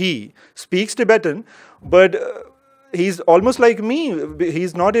it's a he, speaks Tibetan, but he's almost like me.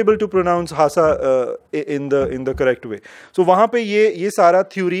 He's not able to pronounce Hasa in the correct way. So वहाँ पे ये सारा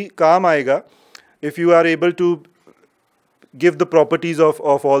theory काम आएगा if you are able to give the properties of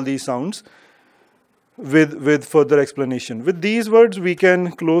all these sounds with further explanation. With these words, we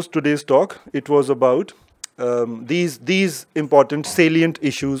can close today's talk. It was about these important salient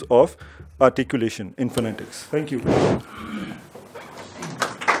issues of articulation in phonetics. Thank you.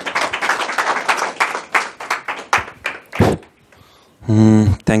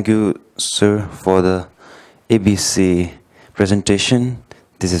 Thank you, sir, for the ABC presentation.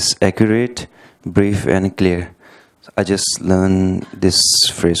 This is accurate, brief, and clear. I just learned this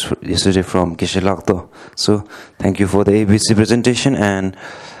phrase yesterday from Articulation-Dr. So thank you for the ABC presentation, and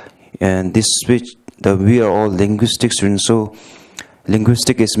this speech. We are all linguistic students, so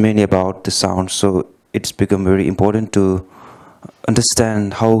linguistic is mainly about the sound. So it's become very important to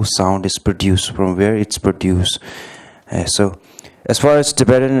understand how sound is produced, from where it's produced. So as far as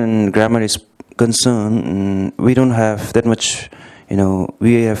Tibetan and grammar is concerned, we don't have that much.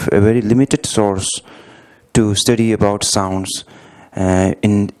 We have a very limited source to study about sounds.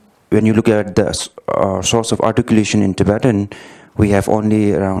 When you look at the source of articulation in Tibetan, we have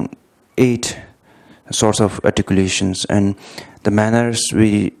only around 8 source of articulations, and the manners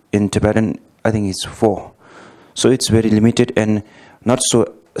in Tibetan, I think it's 4. So it's very limited and not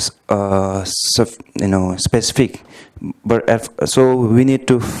so specific. But so we need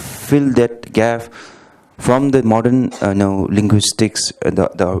to fill that gap from the modern linguistics,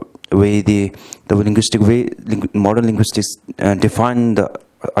 the way the linguistic way modern linguistics define the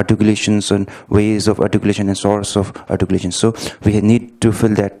articulations and ways of articulation and source of articulation. So we need to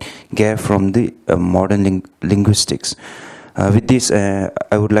fill that gap from the modern linguistics. With this, I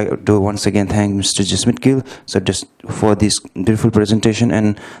would like to once again thank Mr. Jasmeet Gill for this beautiful presentation.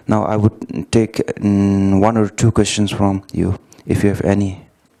 And now I would take 1 or 2 questions from you, if you have any.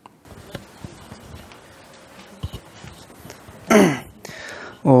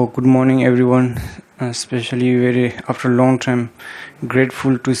 Oh, good morning, everyone. Especially after a long time,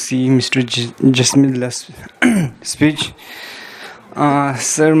 grateful to see Mr. Jasmeet's speech.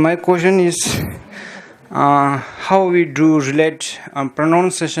 Sir, my question is how we do relate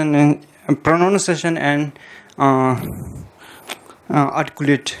pronunciation and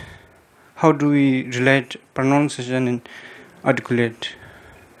articulate. How do we relate pronunciation and articulate?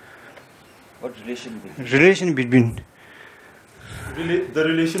 What relation between? Relation between. The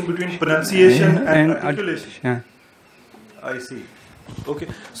relation between pronunciation and articulation. Yeah. I see. Okay.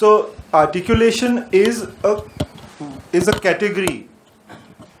 So articulation is a category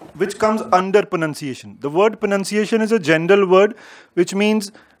which comes under pronunciation. The word pronunciation is a general word which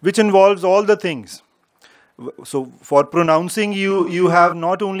involves all the things. So for pronouncing you have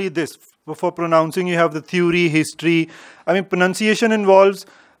not only this. For pronouncing you have the theory, history. I mean, pronunciation involves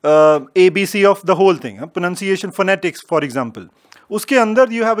ABC of the whole thing. Pronunciation, phonetics, for example. Uske andar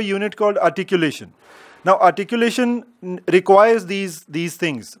you have a unit called articulation. Now articulation requires these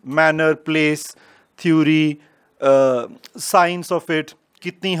things: manner, place, theory, science of it,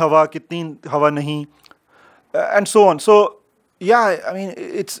 kitni hawa nahi, and so on. So yeah, I mean,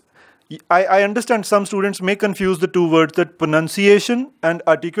 I understand some students may confuse the two words, that pronunciation and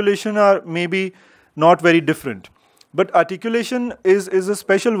articulation are maybe not very different. But articulation is a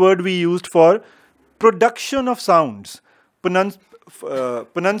special word we used for production of sounds.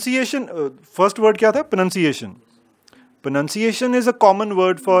 Pronunciation, first word kya tha? Pronunciation. Pronunciation is a common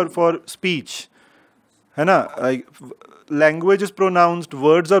word for speech. है ना? Language is pronounced,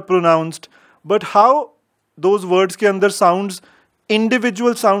 words are pronounced, but how those words के अंदर sounds,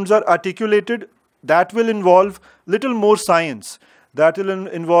 individual sounds are articulated, that will involve little more science. That will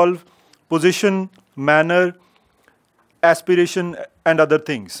involve position, manner, aspiration, and other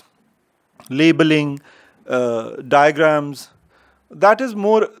things. Labeling, diagrams. That is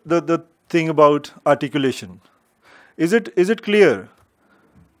more the thing about articulation. Is it clear?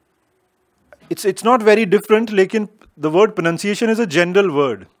 It's not very different, लेकिन the word pronunciation is a general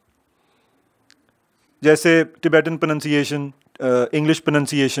word. जैसे Tibetan pronunciation, English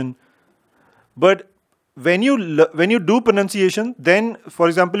pronunciation. But when you do pronunciation, then for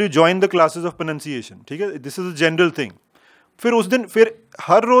example you join the classes of pronunciation. ठीक है? This is a general thing. फिर उस दिन फिर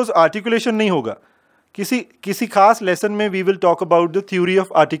हर रोज articulation नहीं होगा. किसी खास lesson में we will talk about the theory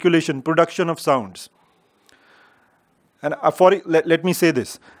of articulation, production of sounds. And let me say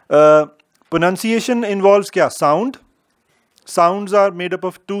this. Pronunciation involves क्या? Sound. Sounds are made up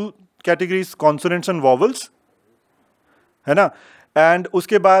of two categories, consonants and vowels. है ना? And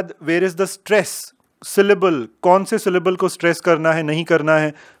उसके बाद where is the stress? Syllable. कौन से syllable को stress करना है, नहीं करना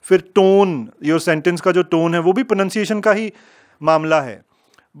है. फिर tone, your sentence का जो tone है वो भी pronunciation का ही मामला है.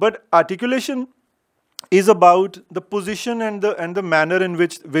 But articulation is about the position and the manner in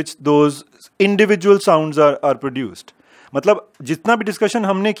which those individual sounds are produced. मतलब जितना भी डिस्कशन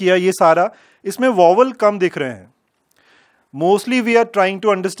हमने किया ये सारा, इसमें वॉवल कम दिख रहे हैं. Mostly we are trying to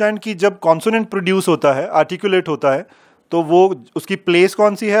understand कि जब कॉन्सोनेंट प्रोड्यूस होता है, आर्टिकुलेट होता है, तो वो उसकी प्लेस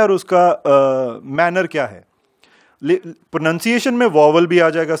कौन सी है और उसका मैनर क्या है. प्रोनाउंसिएशन में वॉवल भी आ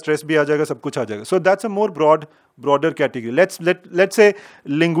जाएगा, स्ट्रेस भी आ जाएगा, सब कुछ आ जाएगा. So that's a more broader category. Let's say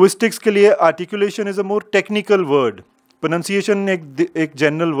linguistics के लिए articulation is a more technical word, pronunciation एक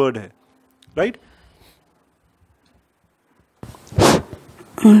जनरल वर्ड है. Right?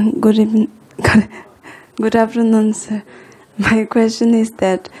 Good afternoon, sir. My question is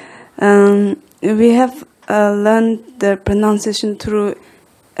that we have learned the pronunciation through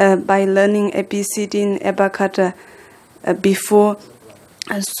by learning ABCD in Abakata before.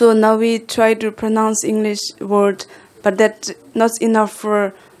 So now we try to pronounce English word, but that's not enough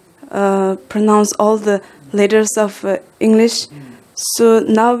for pronounce all the letters of English. So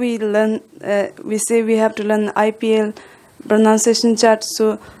now we learn. We say we have to learn IPL pronunciation chart.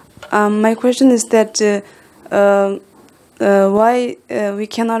 So my question is that why we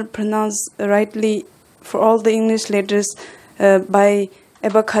cannot pronounce rightly for all the English letters by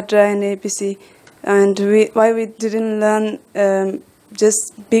Abakata and ABC, and why we didn't learn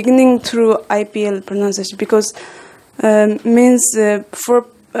just beginning through IPL pronunciation? Because means for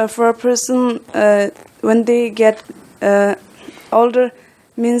a person when they get older,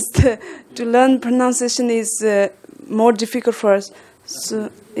 means to learn pronunciation is more difficult for us. So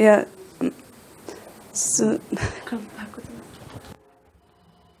yeah.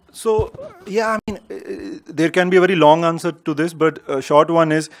 So yeah, I mean, there can be a very long answer to this, but a short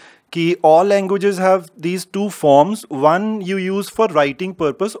one is कि all languages have these two forms. One you use for writing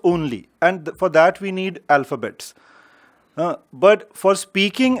purpose only, and for that we need alphabets. But for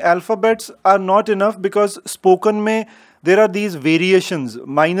speaking, alphabets are not enough, because spoken में there are these variations,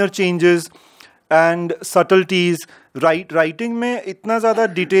 minor changes and subtleties. Writing में इतना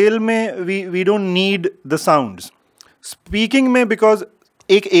ज़्यादा detail में we don't need the sounds. Speaking में because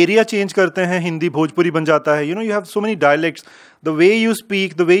एक area change करते हैं, हिंदी भोजपुरी बन जाता है. You know, you have so many dialects. The way you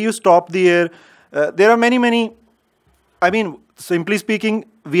speak, the way you stop the air, there are many. I mean, simply speaking,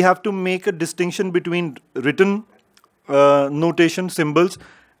 we have to make a distinction between written notation symbols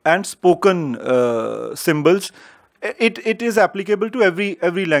and spoken symbols. It is applicable to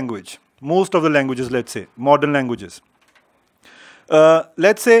every language. Most of the languages, let's say, modern languages.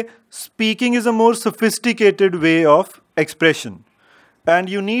 Let's say speaking is a more sophisticated way of expression, and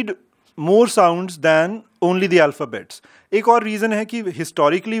you need more sounds than only the alphabets. एक और reason है कि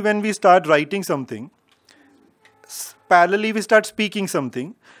historically when we start writing something, parallelly we start speaking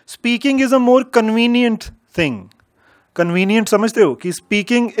something. Speaking is a more convenient thing. Convenient समझते हो कि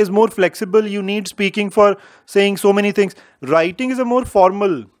speaking is more flexible. You need speaking for saying so many things. Writing is a more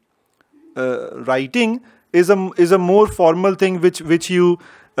formal. Writing is a more formal thing which you,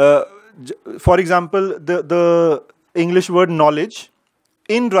 for example, the English word knowledge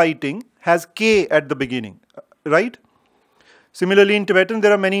in writing has K at the beginning, right? Similarly, in Tibetan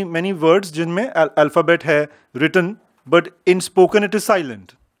there are many words जिनमें alphabet है written, but in spoken it is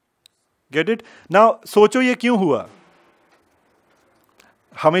silent. Get it? Now सोचो ये क्यों हुआ?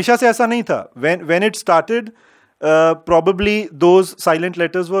 हमेशा से ऐसा नहीं था. When it started, probably those silent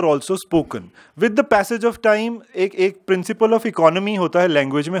letters were also spoken. With the passage of time, एक principle of economy होता है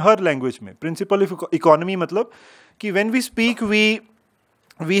language में, हर language में. Principle of economy मतलब कि when we speak,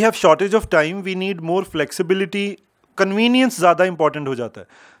 we have shortage of time, we need more flexibility, convenience ज़्यादा important हो जाता है.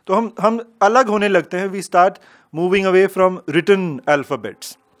 तो हम अलग होने लगते हैं. We start moving away from written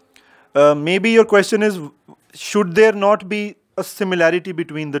alphabets. Maybe your question is, should there not be a similarity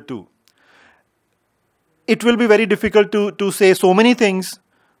between the two? It will be very difficult to say so many things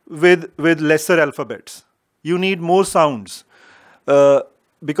with lesser alphabets. You need more sounds.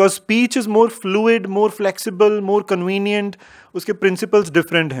 Because speech is more fluid, more flexible, more convenient. Uske principles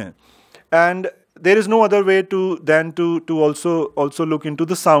different hain. And there is no other way than to also look into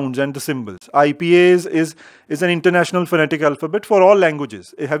the sounds and the symbols. IPA is an international phonetic alphabet for all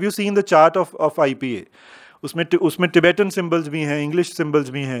languages. Have you seen the chart of IPA? Usme Tibetan symbols bhi hain, English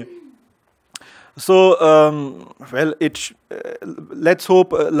symbols bhi hain. So, well, let's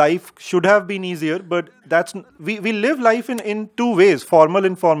hope life should have been easier, but we live life in two ways, formal and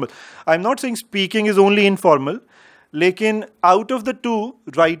informal. I'm not saying speaking is only informal, lekin out of the two,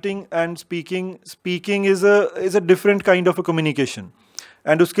 writing and speaking is a different kind of a communication.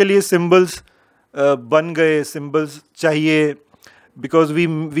 And uske liye symbols ban gaye, symbols chahiye, because we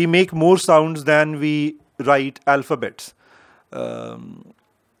make more sounds than we write alphabets.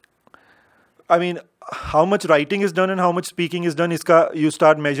 I mean, how much writing is done and how much speaking is done, you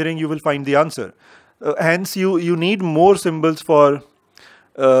start measuring, you will find the answer. Hence, you need more symbols for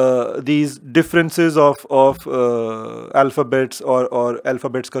these differences of alphabets or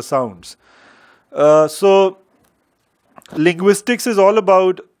alphabets ka sounds. So, linguistics is all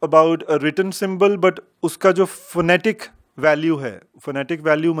about a written symbol, but uska jo phonetic value hai, phonetic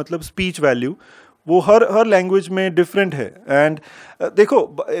value matlab speech value, वो हर language में different है. And देखो,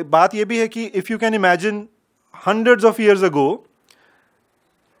 बात ये भी है कि if you can imagine hundreds of years ago,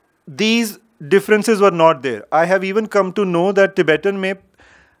 these differences were not there. I have even come to know that Tibetan में,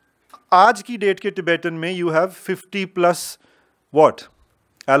 आज की डेट के Tibetan में you have 50 plus what?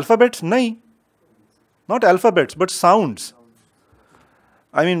 Alphabets? नहीं. Not alphabets, but sounds.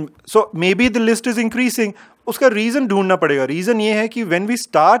 I mean, so maybe the list is increasing. उसका reason ढूंढना पड़ेगा. Reason ये है कि when we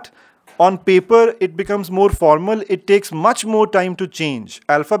start on paper, it becomes more formal. It takes much more time to change.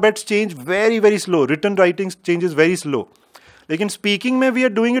 Alphabets change very, very slow. Written writing changes very slow. लेकिन speaking में we are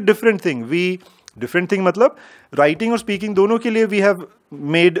doing a different thing. Different thing मतलब writing और speaking दोनों के लिए we have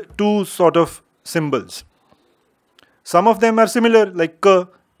made two sort of symbols. Some of them are similar, like क,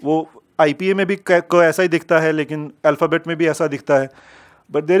 वो IPA में भी क ऐसा ही दिखता है, लेकिन alphabet में भी ऐसा दिखता है.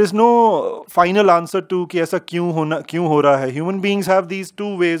 But there is no final answer to कि ऐसा क्यों हो रहा है. Human beings have these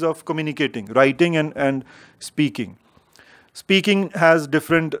two ways of communicating, writing and speaking. Speaking has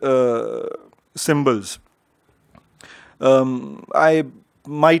different symbols. I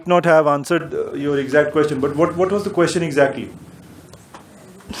might not have answered your exact question, but what was the question exactly?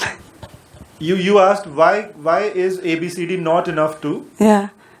 You asked why is ABCD not enough to? Yeah.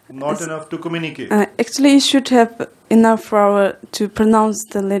 Not enough to communicate. Actually, it should have enough for to pronounce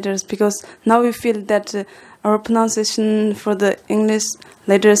the letters, because now we feel that our pronunciation for the English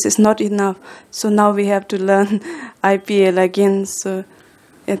letters is not enough. So now we have to learn IPL again. So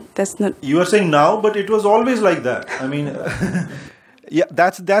that's not. You are saying now, but it was always like that. I mean, yeah,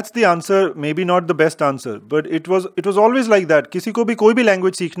 that's the answer. Maybe not the best answer, but it was always like that. किसी को भी कोई भी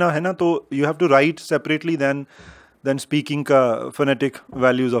language सीखना है ना, तो you have to write separately than speaking ka phonetic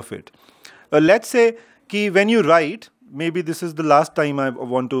values of it. Let's say कि when you write, maybe this is the last time I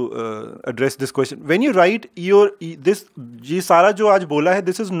want to address this question. When you write, ये सारा जो आज बोला है,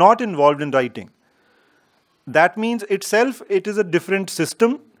 this is not involved in writing. That means itself it is a different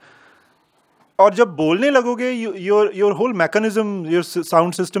system. और जब बोलने लगोगे, your whole mechanism, your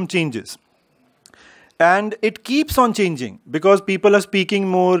sound system changes. And it keeps on changing because people are speaking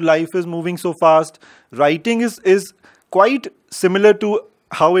more, life is moving so fast. Writing is quite similar to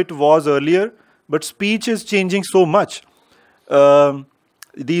how it was earlier, but speech is changing so much.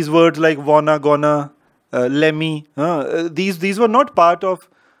 These words like wanna, gonna, lemmy, these were not part of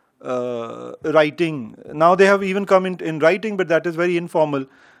writing. Now they have even come in writing, but that is very informal.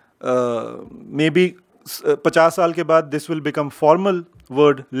 Maybe 50 साल के बाद this will become formal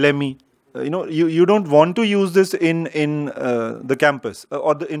word, lemmy. You don't want to use this in the campus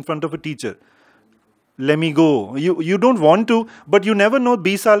or in front of a teacher. Let me go. You don't want to, but you never know.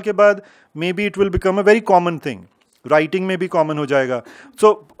 20 साल के बाद maybe it will become a very common thing. Writing may be common हो जाएगा.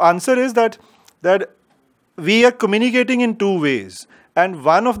 So answer is that we are communicating in two ways, and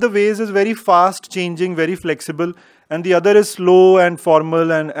one of the ways is very fast changing, very flexible, and the other is slow and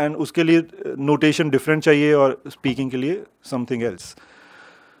formal, and उसके लिए notation different चाहिए और speaking के लिए something else.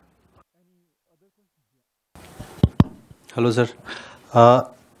 Hello sir,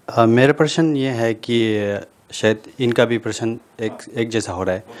 मेरा प्रश्न ये है कि शायद इनका भी प्रश्न एक जैसा हो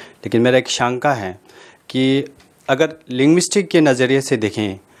रहा है, लेकिन मेरा एक शंका है कि अगर लिंग्विस्टिक के नज़रिए से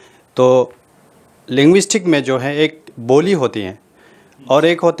देखें तो लिंग्विस्टिक में जो है एक बोली होती हैं और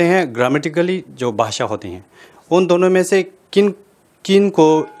एक होते हैं ग्रामेटिकली जो भाषा होती हैं, उन दोनों में से किन किन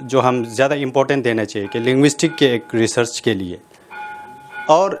को जो हम ज़्यादा इम्पोर्टेंट देना चाहिए कि लिंग्विस्टिक के एक रिसर्च के लिए?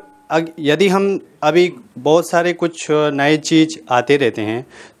 और यदि हम अभी बहुत सारे कुछ नए चीज़ आते रहते हैं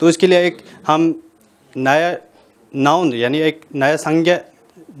तो उसके लिए एक हम नया नाउन यानी एक नया संज्ञा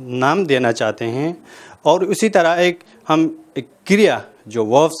नाम देना चाहते हैं, और उसी तरह हम एक क्रिया जो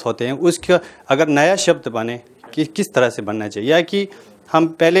वर्ब्स होते हैं उसका अगर नया शब्द बने कि किस तरह से बनना चाहिए, या कि हम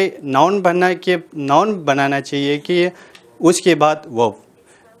पहले नाउन बनाना चाहिए कि उसके बाद वर्ब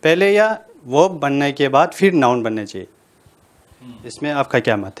पहले, या वर्ब बनने के बाद फिर नाउन बनना चाहिए? इसमें आपका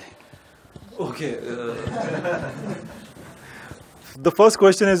क्या मत है? Okay. The first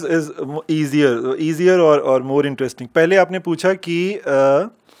question is easier or more interesting. पहले आपने पूछा कि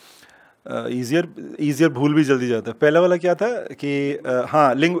easier भूल भी जल्दी जाता है. पहला वाला क्या था कि हाँ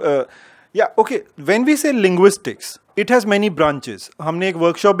okay. When we say linguistics, it has many branches. हमने एक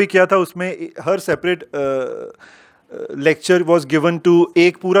workshop भी किया था, उसमें हर separate lecture was given to,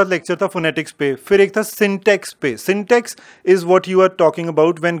 एक पूरा लेक्चर था फोनेटिक्स पे, फिर एक था सिंटेक्स पे. Syntax is what you are talking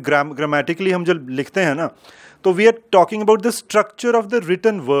about when grammatically हम जब लिखते हैं ना, तो we are talking about the structure of the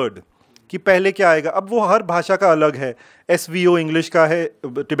written word कि पहले क्या आएगा. अब वो हर भाषा का अलग है. SVO इंग्लिश का है,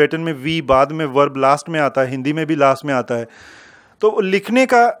 टिबेटन में V बाद में वर्ब लास्ट में आता है, हिंदी में भी लास्ट में आता है. तो लिखने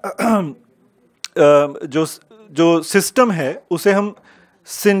का जो सिस्टम है उसे हम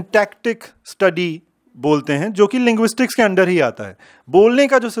सिंटैक्टिक स्टडी बोलते हैं, जो कि लिंग्विस्टिक्स के अंडर ही आता है. बोलने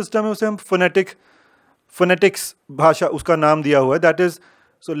का जो सिस्टम है उसे हम फोनेटिक्स भाषा उसका नाम दिया हुआ है. दैट इज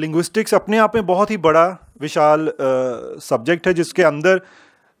सो लिंग्विस्टिक्स अपने आप में बहुत ही बड़ा विशाल सब्जेक्ट है जिसके अंदर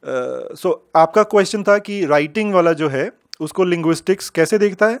आपका क्वेश्चन था कि राइटिंग वाला जो है उसको लिंग्विस्टिक्स कैसे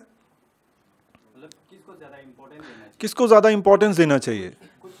देखता है, मतलब किसको ज़्यादा इंपॉर्टेंस देना चाहिए.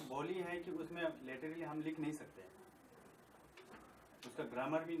 कुछ बोली है कि उसमें लिटरली हम लिख नहीं सकते, उसका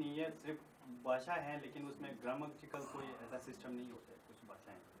ग्रामर भी नहीं है, सिर्फ भाषा है, लेकिन उसमें ग्रामेटिकल कोई ऐसा सिस्टम नहीं होता है. कुछ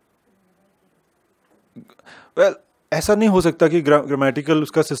भाषाएं ऐसा नहीं हो सकता कि ग्रामेटिकल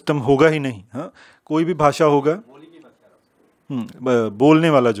उसका सिस्टम होगा ही नहीं. हाँ, कोई भी भाषा होगा. बोली की बात कर रहा हूँ. बोलने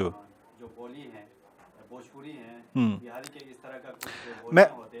वाला जो बोली है, भोजपुरी है, बिहारी के इस तरह का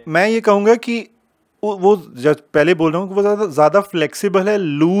कुछ मैं ये कहूँगा कि वो पहले बोल रहा हूँ कि वो ज़्यादा फ्लेक्सिबल है,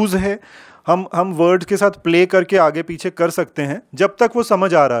 लूज है. हम वर्ड्स के साथ प्ले करके आगे पीछे कर सकते हैं जब तक वो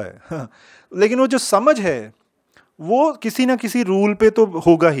समझ आ रहा है. लेकिन वो जो समझ है वो किसी ना किसी रूल पे तो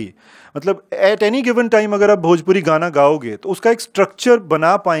होगा ही. मतलब एट एनी गिवन टाइम अगर आप भोजपुरी गाना गाओगे तो उसका एक स्ट्रक्चर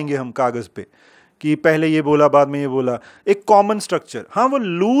बना पाएंगे हम कागज़ पे कि पहले ये बोला बाद में ये बोला, एक कॉमन स्ट्रक्चर. हाँ, वो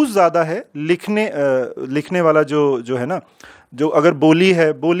लूज ज़्यादा है. लिखने वाला जो है ना, जो अगर बोली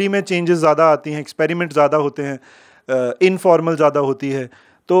है, बोली में चेंजेस ज़्यादा आती हैं, एक्सपेरिमेंट ज़्यादा होते हैं, इनफॉर्मल ज़्यादा होती है.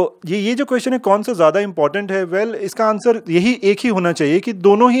 तो ये जो क्वेश्चन है कौन सा ज़्यादा इंपॉर्टेंट है, इसका आंसर यही एक ही होना चाहिए कि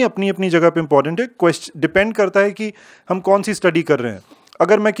दोनों ही अपनी अपनी जगह पे इंपॉर्टेंट है. क्वेश्चन डिपेंड करता है कि हम कौन सी स्टडी कर रहे हैं.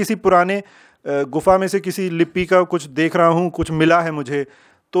 अगर मैं किसी पुराने गुफा में से किसी लिपि का कुछ देख रहा हूँ, कुछ मिला है मुझे,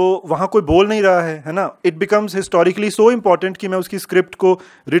 तो वहाँ कोई बोल नहीं रहा है ना, it becomes historically so important कि मैं उसकी स्क्रिप्ट को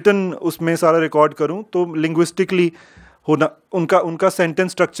रिटन उसमें सारा रिकॉर्ड करूँ. तो लिंग्विस्टिकली होना उनका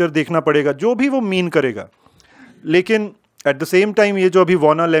सेंटेंस स्ट्रक्चर देखना पड़ेगा, जो भी वो मीन करेगा. लेकिन एट द सेम टाइम ये जो अभी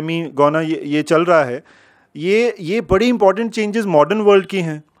वोना लेमी गौना ये चल रहा है, ये बड़ी इंपॉर्टेंट चेंजेस मॉडर्न वर्ल्ड की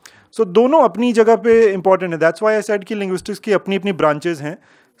हैं. सो दोनों अपनी जगह पे इंपॉर्टेंट है. दैट्स व्हाई आई सेड कि लिंग्विस्टिक्स की अपनी अपनी ब्रांचेस हैं.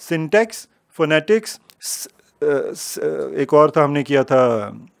 सिंटैक्स, फोनेटिक्स, एक और था हमने किया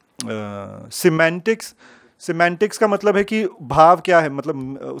था सिमेंटिक्स. सिमेंटिक्स का मतलब है कि भाव क्या है,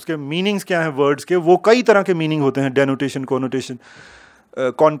 मतलब उसके मीनिंग्स क्या हैं वर्ड्स के. वो कई तरह के मीनिंग होते हैं, डेनोटेशन, कोनोटेशन,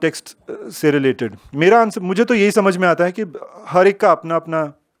 कॉन्टेक्स्ट से रिलेटेड. मेरा आंसर, मुझे तो यही समझ में आता है कि हर एक का अपना अपना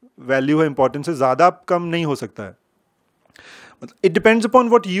वैल्यू है, इंपॉर्टेंस है, ज़्यादा कम नहीं हो सकता है. It depends upon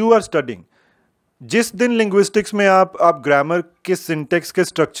what you are studying. जिस दिन लिंग्विस्टिक्स में आप ग्रामर के सिंटेक्स के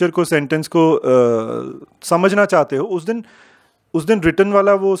स्ट्रक्चर को, सेंटेंस को समझना चाहते हो, उस दिन रिटन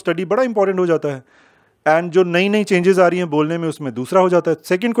वाला वो स्टडी बड़ा इंपॉर्टेंट हो जाता है. एंड जो नई नई चेंजेस आ रही हैं बोलने में, उसमें दूसरा हो जाता है.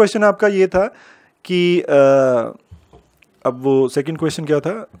 सेकंड क्वेश्चन आपका ये था कि अब वो सेकंड क्वेश्चन क्या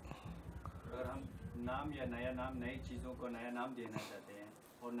था? अगर हम नाम या नया नाम, नई चीज़ों को नया नाम देना चाहते हैं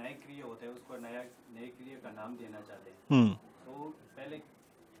और नए क्रिया होते हैं उसको नए क्रिया का नाम देना चाहते हैं, तो पहले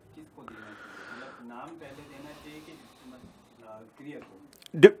किसको देना चाहिए? मतलब नाम पहले देना चाहिए कि क्रिया को?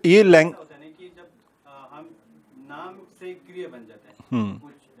 ये लैंग होता है कि जब हम नाम से क्रिया बन जाते हैं,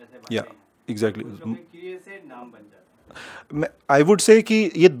 कुछ ऐसे भाषाएं हैं, एग्जैक्टली, क्रिया से नाम बन जाता है. आई वुड से कि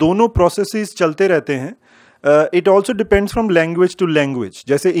ये दोनों प्रोसेसेस चलते रहते हैं. It also depends from language to language.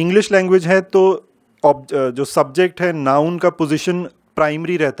 जैसे इंग्लिश लैंग्वेज है तो जो सब्जेक्ट है, नाउन का पोजीशन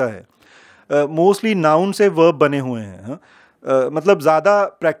प्राइमरी रहता है. मोस्टली नाउन से वर्ब बने हुए हैं. हाँ? मतलब ज़्यादा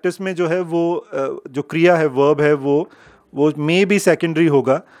प्रैक्टिस में जो है वो जो क्रिया है, वर्ब है, वो मे बी सेकेंडरी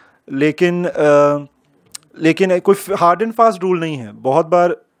होगा, लेकिन कोई हार्ड एंड फास्ट रूल नहीं है. बहुत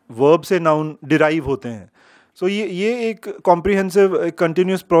बार वर्ब से नाउन डिराइव होते हैं. सो ये एक कॉम्प्रिहेंसिव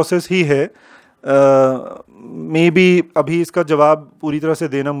कंटिन्यूस प्रोसेस ही है. मे बी अभी इसका जवाब पूरी तरह से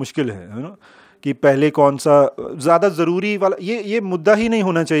देना मुश्किल है ना, कि पहले कौन सा ज़्यादा ज़रूरी वाला, ये मुद्दा ही नहीं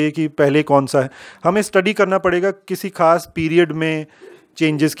होना चाहिए कि पहले कौन सा है. हमें स्टडी करना पड़ेगा किसी खास पीरियड में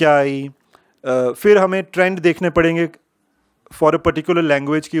चेंजेस क्या आई, फिर हमें ट्रेंड देखने पड़ेंगे फॉर अ पर्टिकुलर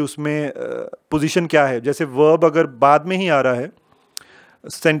लैंग्वेज की, उसमें पोजीशन क्या है. जैसे वर्ब अगर बाद में ही आ रहा है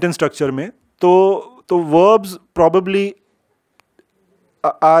सेंटेंस स्ट्रक्चर में, तो verbs probably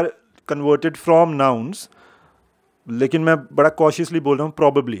are converted from nouns. लेकिन मैं बड़ा कॉशियसली बोल रहा हूँ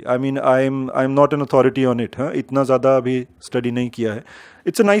probably. I mean I am not an authority on it. हाँ, इतना ज़्यादा अभी स्टडी नहीं किया है.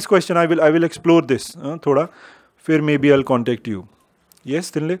 It's a nice question. I will explore this थोड़ा, फिर may B I will contact you.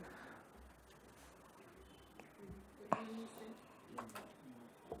 Yes तिनले.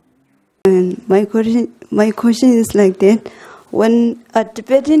 And my question is like that: when a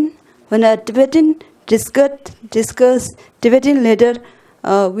Tibetan discuss Tibetan letter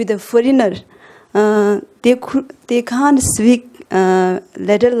with a foreigner, they can't speak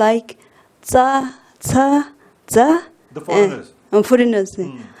letter like za, cha, za. The foreigners. Foreigners.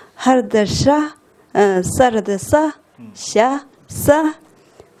 Har da sha, sar da sa, sha sa,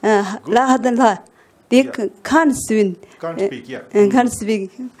 la da la. They can't speak. Can't speak, yeah. Can't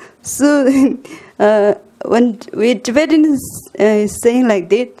speak. So when we Tibetans saying like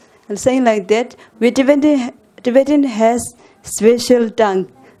that, we Tibetan has special tongue,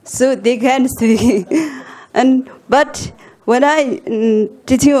 so they can speak. But when I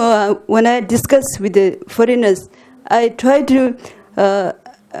teaching, when I discuss with the foreigners, I try to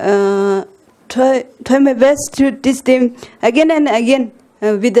try my best to teach them again and again.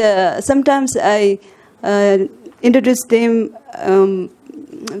 Sometimes I introduce them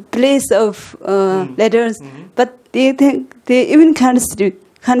place of letters, but they think they even can't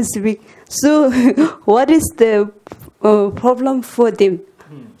speak. So what is the problem for them?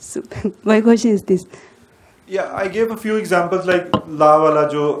 So my question is this. Yeah, I gave a few examples like la wala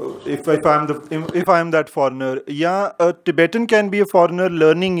jo, if I am that foreigner. Yeah, a Tibetan can be a foreigner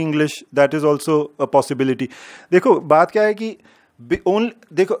learning English. That is also a possibility. देखो बात क्या है कि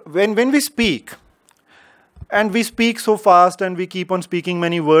देखो when we speak and we speak so fast and we keep on speaking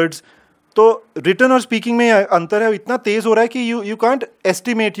many words, तो written और speaking में अंतर है, इतना तेज हो रहा है कि you can't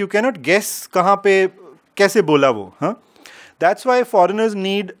estimate, you cannot guess कहाँ पे कैसे बोला वो. हाँ, that's why foreigners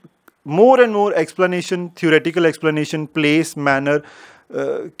need more and more explanation, theoretical explanation, place, manner,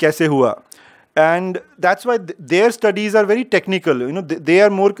 कैसे हुआ. And that's why their studies are very technical. You know, they are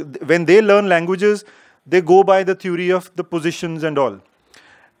more, when they learn languages, they go by the theory of the positions and all.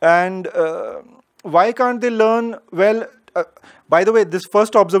 And why can't they learn? Well, by the way, this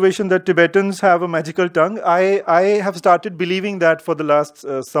first observation that Tibetans have a magical tongue, I have started believing that for the last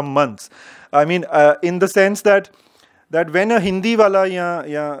some months. I mean, in the sense that when a Hindi wala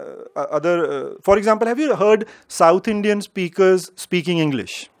ya other, for example, have you heard South Indian speakers speaking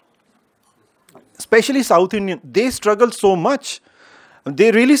English? Especially South Indian, they struggle so much.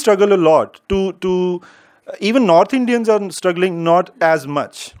 They really struggle a lot. To even North Indians are struggling not as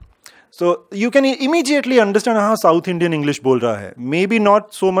much. So you can immediately understand how South Indian English बोल रहा है. Maybe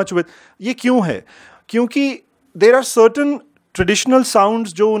not so much with. ये क्यों है? क्योंकि there are certain traditional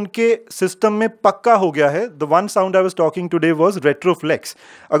sounds जो उनके system में पक्का हो गया है. The one sound I was talking today was retroflex.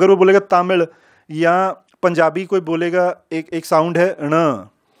 अगर वो बोलेगा तमिल या पंजाबी कोई बोलेगा एक sound है न,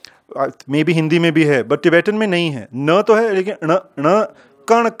 मे बी हिंदी में भी है, बट टिबेटन में नहीं है. न तो है लेकिन न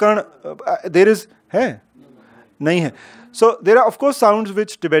कण कण देयर इज है नहीं है. So there are of course sounds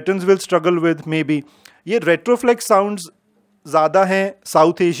which Tibetans will struggle with. May be ये रेट्रोफ्लेक्स साउंड्स ज़्यादा हैं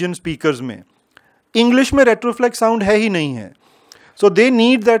साउथ एशियन स्पीकर्स में. इंग्लिश में रेट्रोफ्लेक्स साउंड है ही नहीं है. सो दे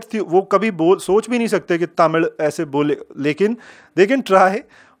नीड दैट. वो कभी सोच भी नहीं सकते कि तमिल ऐसे बोले, लेकिन दे कैन ट्राई.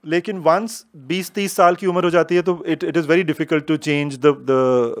 लेकिन वंस 20-30 साल की उम्र हो जाती है तो it is very difficult to change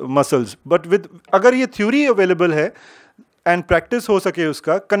the muscles. But with अगर ये थ्योरी अवेलेबल है एंड प्रैक्टिस हो सके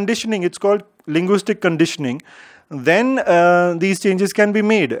उसका, conditioning, it's called linguistic conditioning, then these changes can be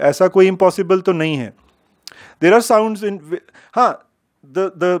made. ऐसा कोई इम्पॉसिबल तो नहीं है. देर आर साउंड्स इन, हाँ,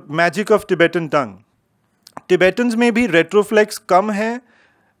 the magic of Tibetan tongue. Tibetans में भी रेट्रोफ्लेक्स कम है,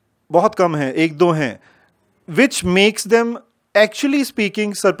 बहुत कम है, 1-2 हैं, which makes them, actually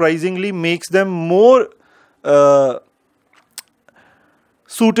speaking, surprisingly makes them more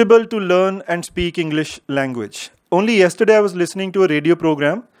suitable to learn and speak English language. Only yesterday I was listening to a radio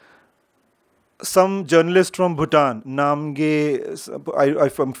program some journalist from Bhutan, Namge,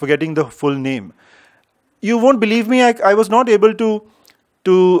 I'm forgetting the full name. You won't believe me, I was not able to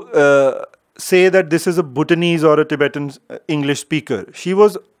say that this is a Bhutanese or a Tibetan English speaker. She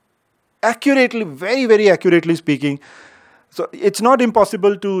was accurately, very, very accurately speaking. So it's not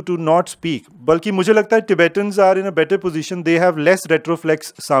impossible to not speak. Balki mujhe lagta hai Tibetans are in a better position. They have less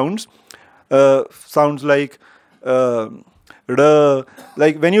retroflex sounds. Sounds like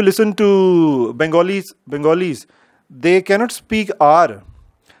like when you listen to Bengalis, they cannot speak R.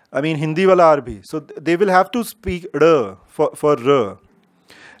 I mean Hindi wala R bhi. So they will have to speak R for R.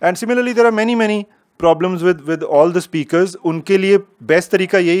 And similarly, there are many problems with all the speakers. उनके लिए best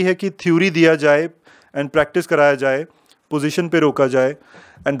तरीका यही है कि theory दिया जाए and practice कराया जाए, position पे रोका जाए,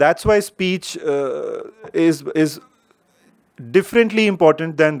 and that's why speech is differently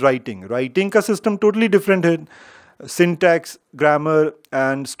important than writing. Writing का system totally different है. Syntax, grammar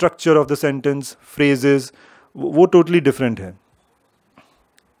and structure of the sentence, phrases, वो totally different है.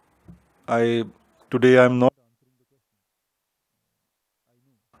 Today I'm not.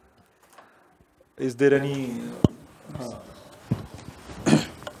 Is there any?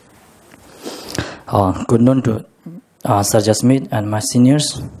 Good noon to Sir Jasmeet and my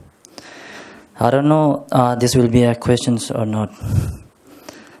seniors. I don't know this will be a questions or not.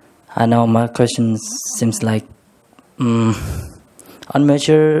 I know my question seems like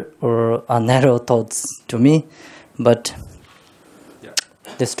unmature or narrow thoughts to me, but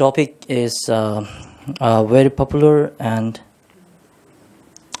this topic is very popular and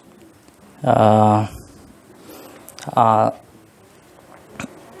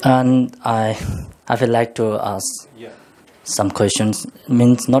and I would like to ask some questions.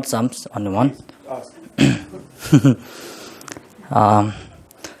 Means not some, only one.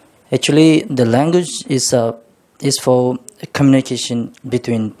 Actually, the language is for communication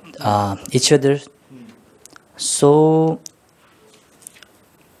between each other. So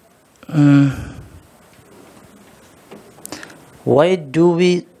why do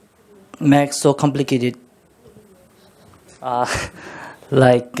we make so complicated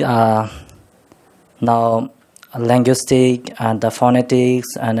like now linguistic and the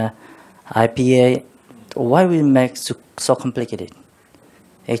phonetics and IPA? Why we make so complicated?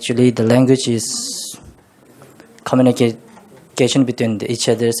 Actually, the language is communication between each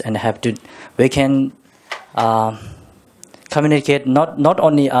others, and we can communicate not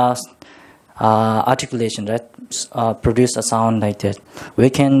only articulation, right? Produce a sound like that. We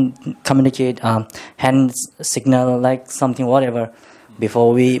can communicate hand signal, like something, whatever,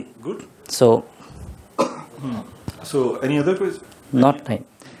 before we. Good. So. So any other question? Not like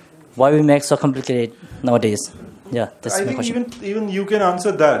why we make so complicated nowadays. Yeah, that's I my think question. even you can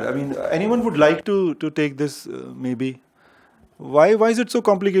answer that. I mean, anyone would like to take this maybe. Why is it so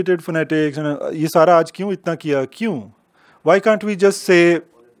complicated, phonetics and ये सारा आज क्यों इतना किया क्यों? Why can't we just say,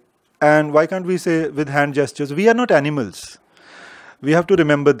 and why can't we say with hand gestures? We are not animals. We have to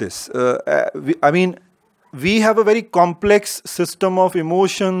remember this. We have a very complex system of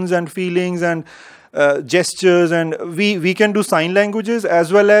emotions and feelings and gestures, and we can do sign languages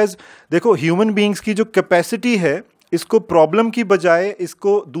as well as. देखो human beings की जो capacity है, इसको problem की बजाय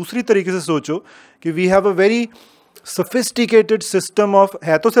इसको दूसरी तरीके से सोचो कि we have a very sophisticated system of,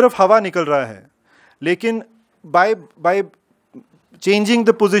 है तो सिर्फ हवा निकल रहा है, लेकिन by changing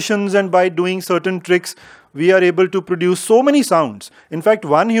the positions and by doing certain tricks, we are able to produce so many sounds. In fact,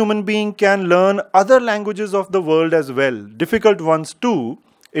 one human being can learn other languages of the world as well, difficult ones too.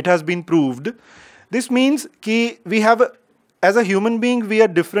 It has been proved. This means that as a human being, we are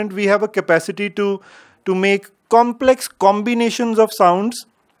different. We have a capacity to make complex combinations of sounds,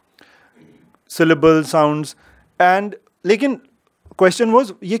 syllable sounds, and लेकिन question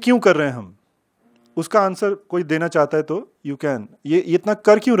was ये क्यों कर रहे हैं हम? उसका answer कोई देना चाहता है तो you can. ये इतना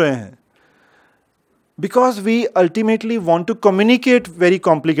कर क्यों रहे हैं? Because we ultimately want to communicate very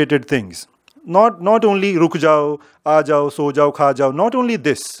complicated things. Not only रुक जाओ, आ जाओ, सो जाओ, खा जाओ. Not only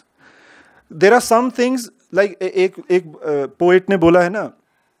this. There are some things like एक poet ने बोला है ना,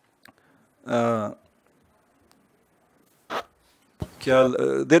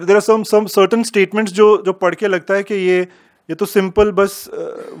 क्या there are some certain statements जो पढ़ के लगता है कि ये तो simple बस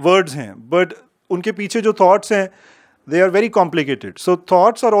words हैं, but उनके पीछे जो thoughts हैं, they are very complicated. So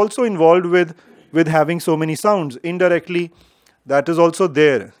thoughts are also involved with having so many sounds. Indirectly, that is also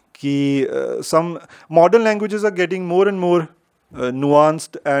there. कि some modern languages are getting more and more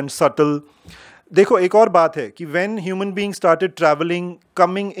nuanced and subtle. देखो एक और बात है कि when human beings started traveling,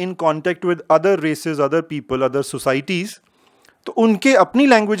 coming in contact with other races, other people, other societies, तो उनके अपनी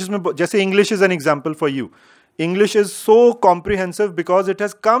languages में, जैसे English is an example for you. English is so comprehensive because it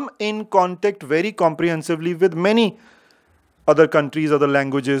has come in contact very comprehensively with many other countries, other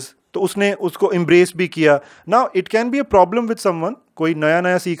languages. तो उसने उसको embrace भी किया. Now it can be a problem with someone. कोई नया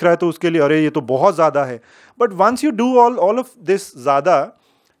नया सीख रहा है तो उसके लिए अरे ये तो बहुत ज़्यादा है. But once you do all of this ज़्यादा,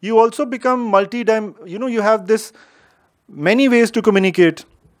 you also become you have this many ways to communicate.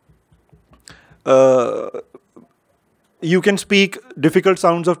 You can speak difficult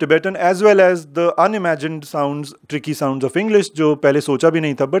sounds of Tibetan as well as the unimagined sounds, tricky sounds of English, जो पहले सोचा भी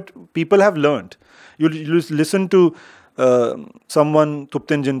नहीं था, but people have learned. You listen to someone,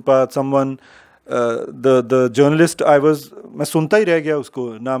 Thupten Jinpa, someone, the journalist मैं सुनता ही रह गया उसको,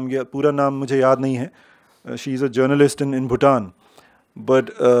 पूरा नाम मुझे याद नहीं है. She is a journalist in Bhutan. But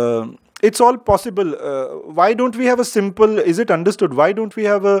it's all possible. Why don't we have a simple, is it understood? Why don't we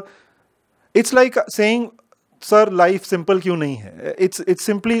have a, it's like saying, sir, life simple क्यों नहीं है? It's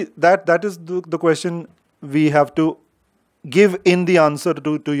simply that is the question we have to give in the answer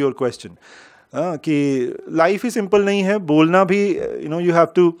to your question. कि life ही simple नहीं है, बोलना भी, you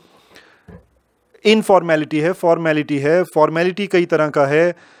have to, informality है, formality है, formality कई तरह का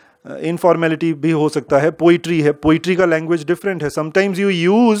है, informality भी हो सकता है, poetry है, poetry का language different है. Sometimes you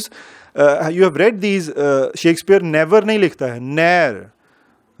use, you have read these, Shakespeare never नहीं लिखता है, ne'er,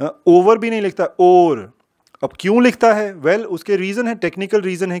 over भी नहीं लिखता, or. अब क्यों लिखता है? Well, उसके reason है, technical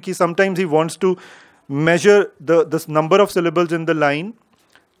reason है कि sometimes he wants to measure the number of syllables in the line.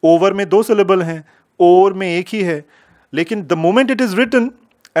 Over में 2 syllable हैं, or में 1 ही है, लेकिन the moment it is written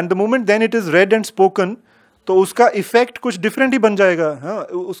and the moment then it is read and spoken, तो उसका effect कुछ डिफरेंट ही बन जाएगा. हाँ,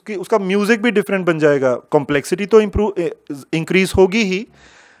 उसका म्यूजिक भी डिफरेंट बन जाएगा. कॉम्प्लेक्सिटी तो इंक्रीज होगी ही,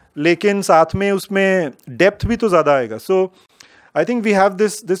 लेकिन साथ में उसमें डेप्थ भी तो ज़्यादा आएगा. सो I think we have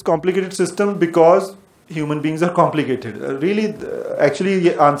this complicated system because human beings are complicated. Really actually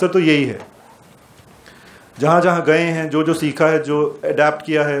ये आंसर तो यही है. जहाँ जहाँ गए हैं, जो सीखा है, जो अडेप्ट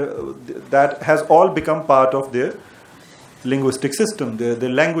किया है, that has all become part of their linguistic system, their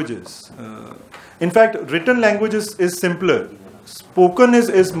languages. In fact, written language is simpler. Spoken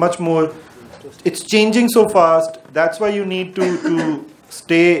is much more, it's changing so fast. That's why you need to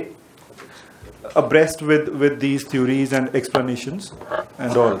stay abreast with these theories and explanations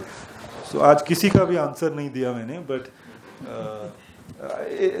and all. So आज किसी का भी answer नहीं दिया मैंने, but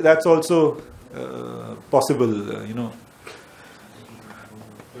that's also possible,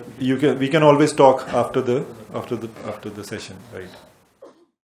 we can always talk after the session, right?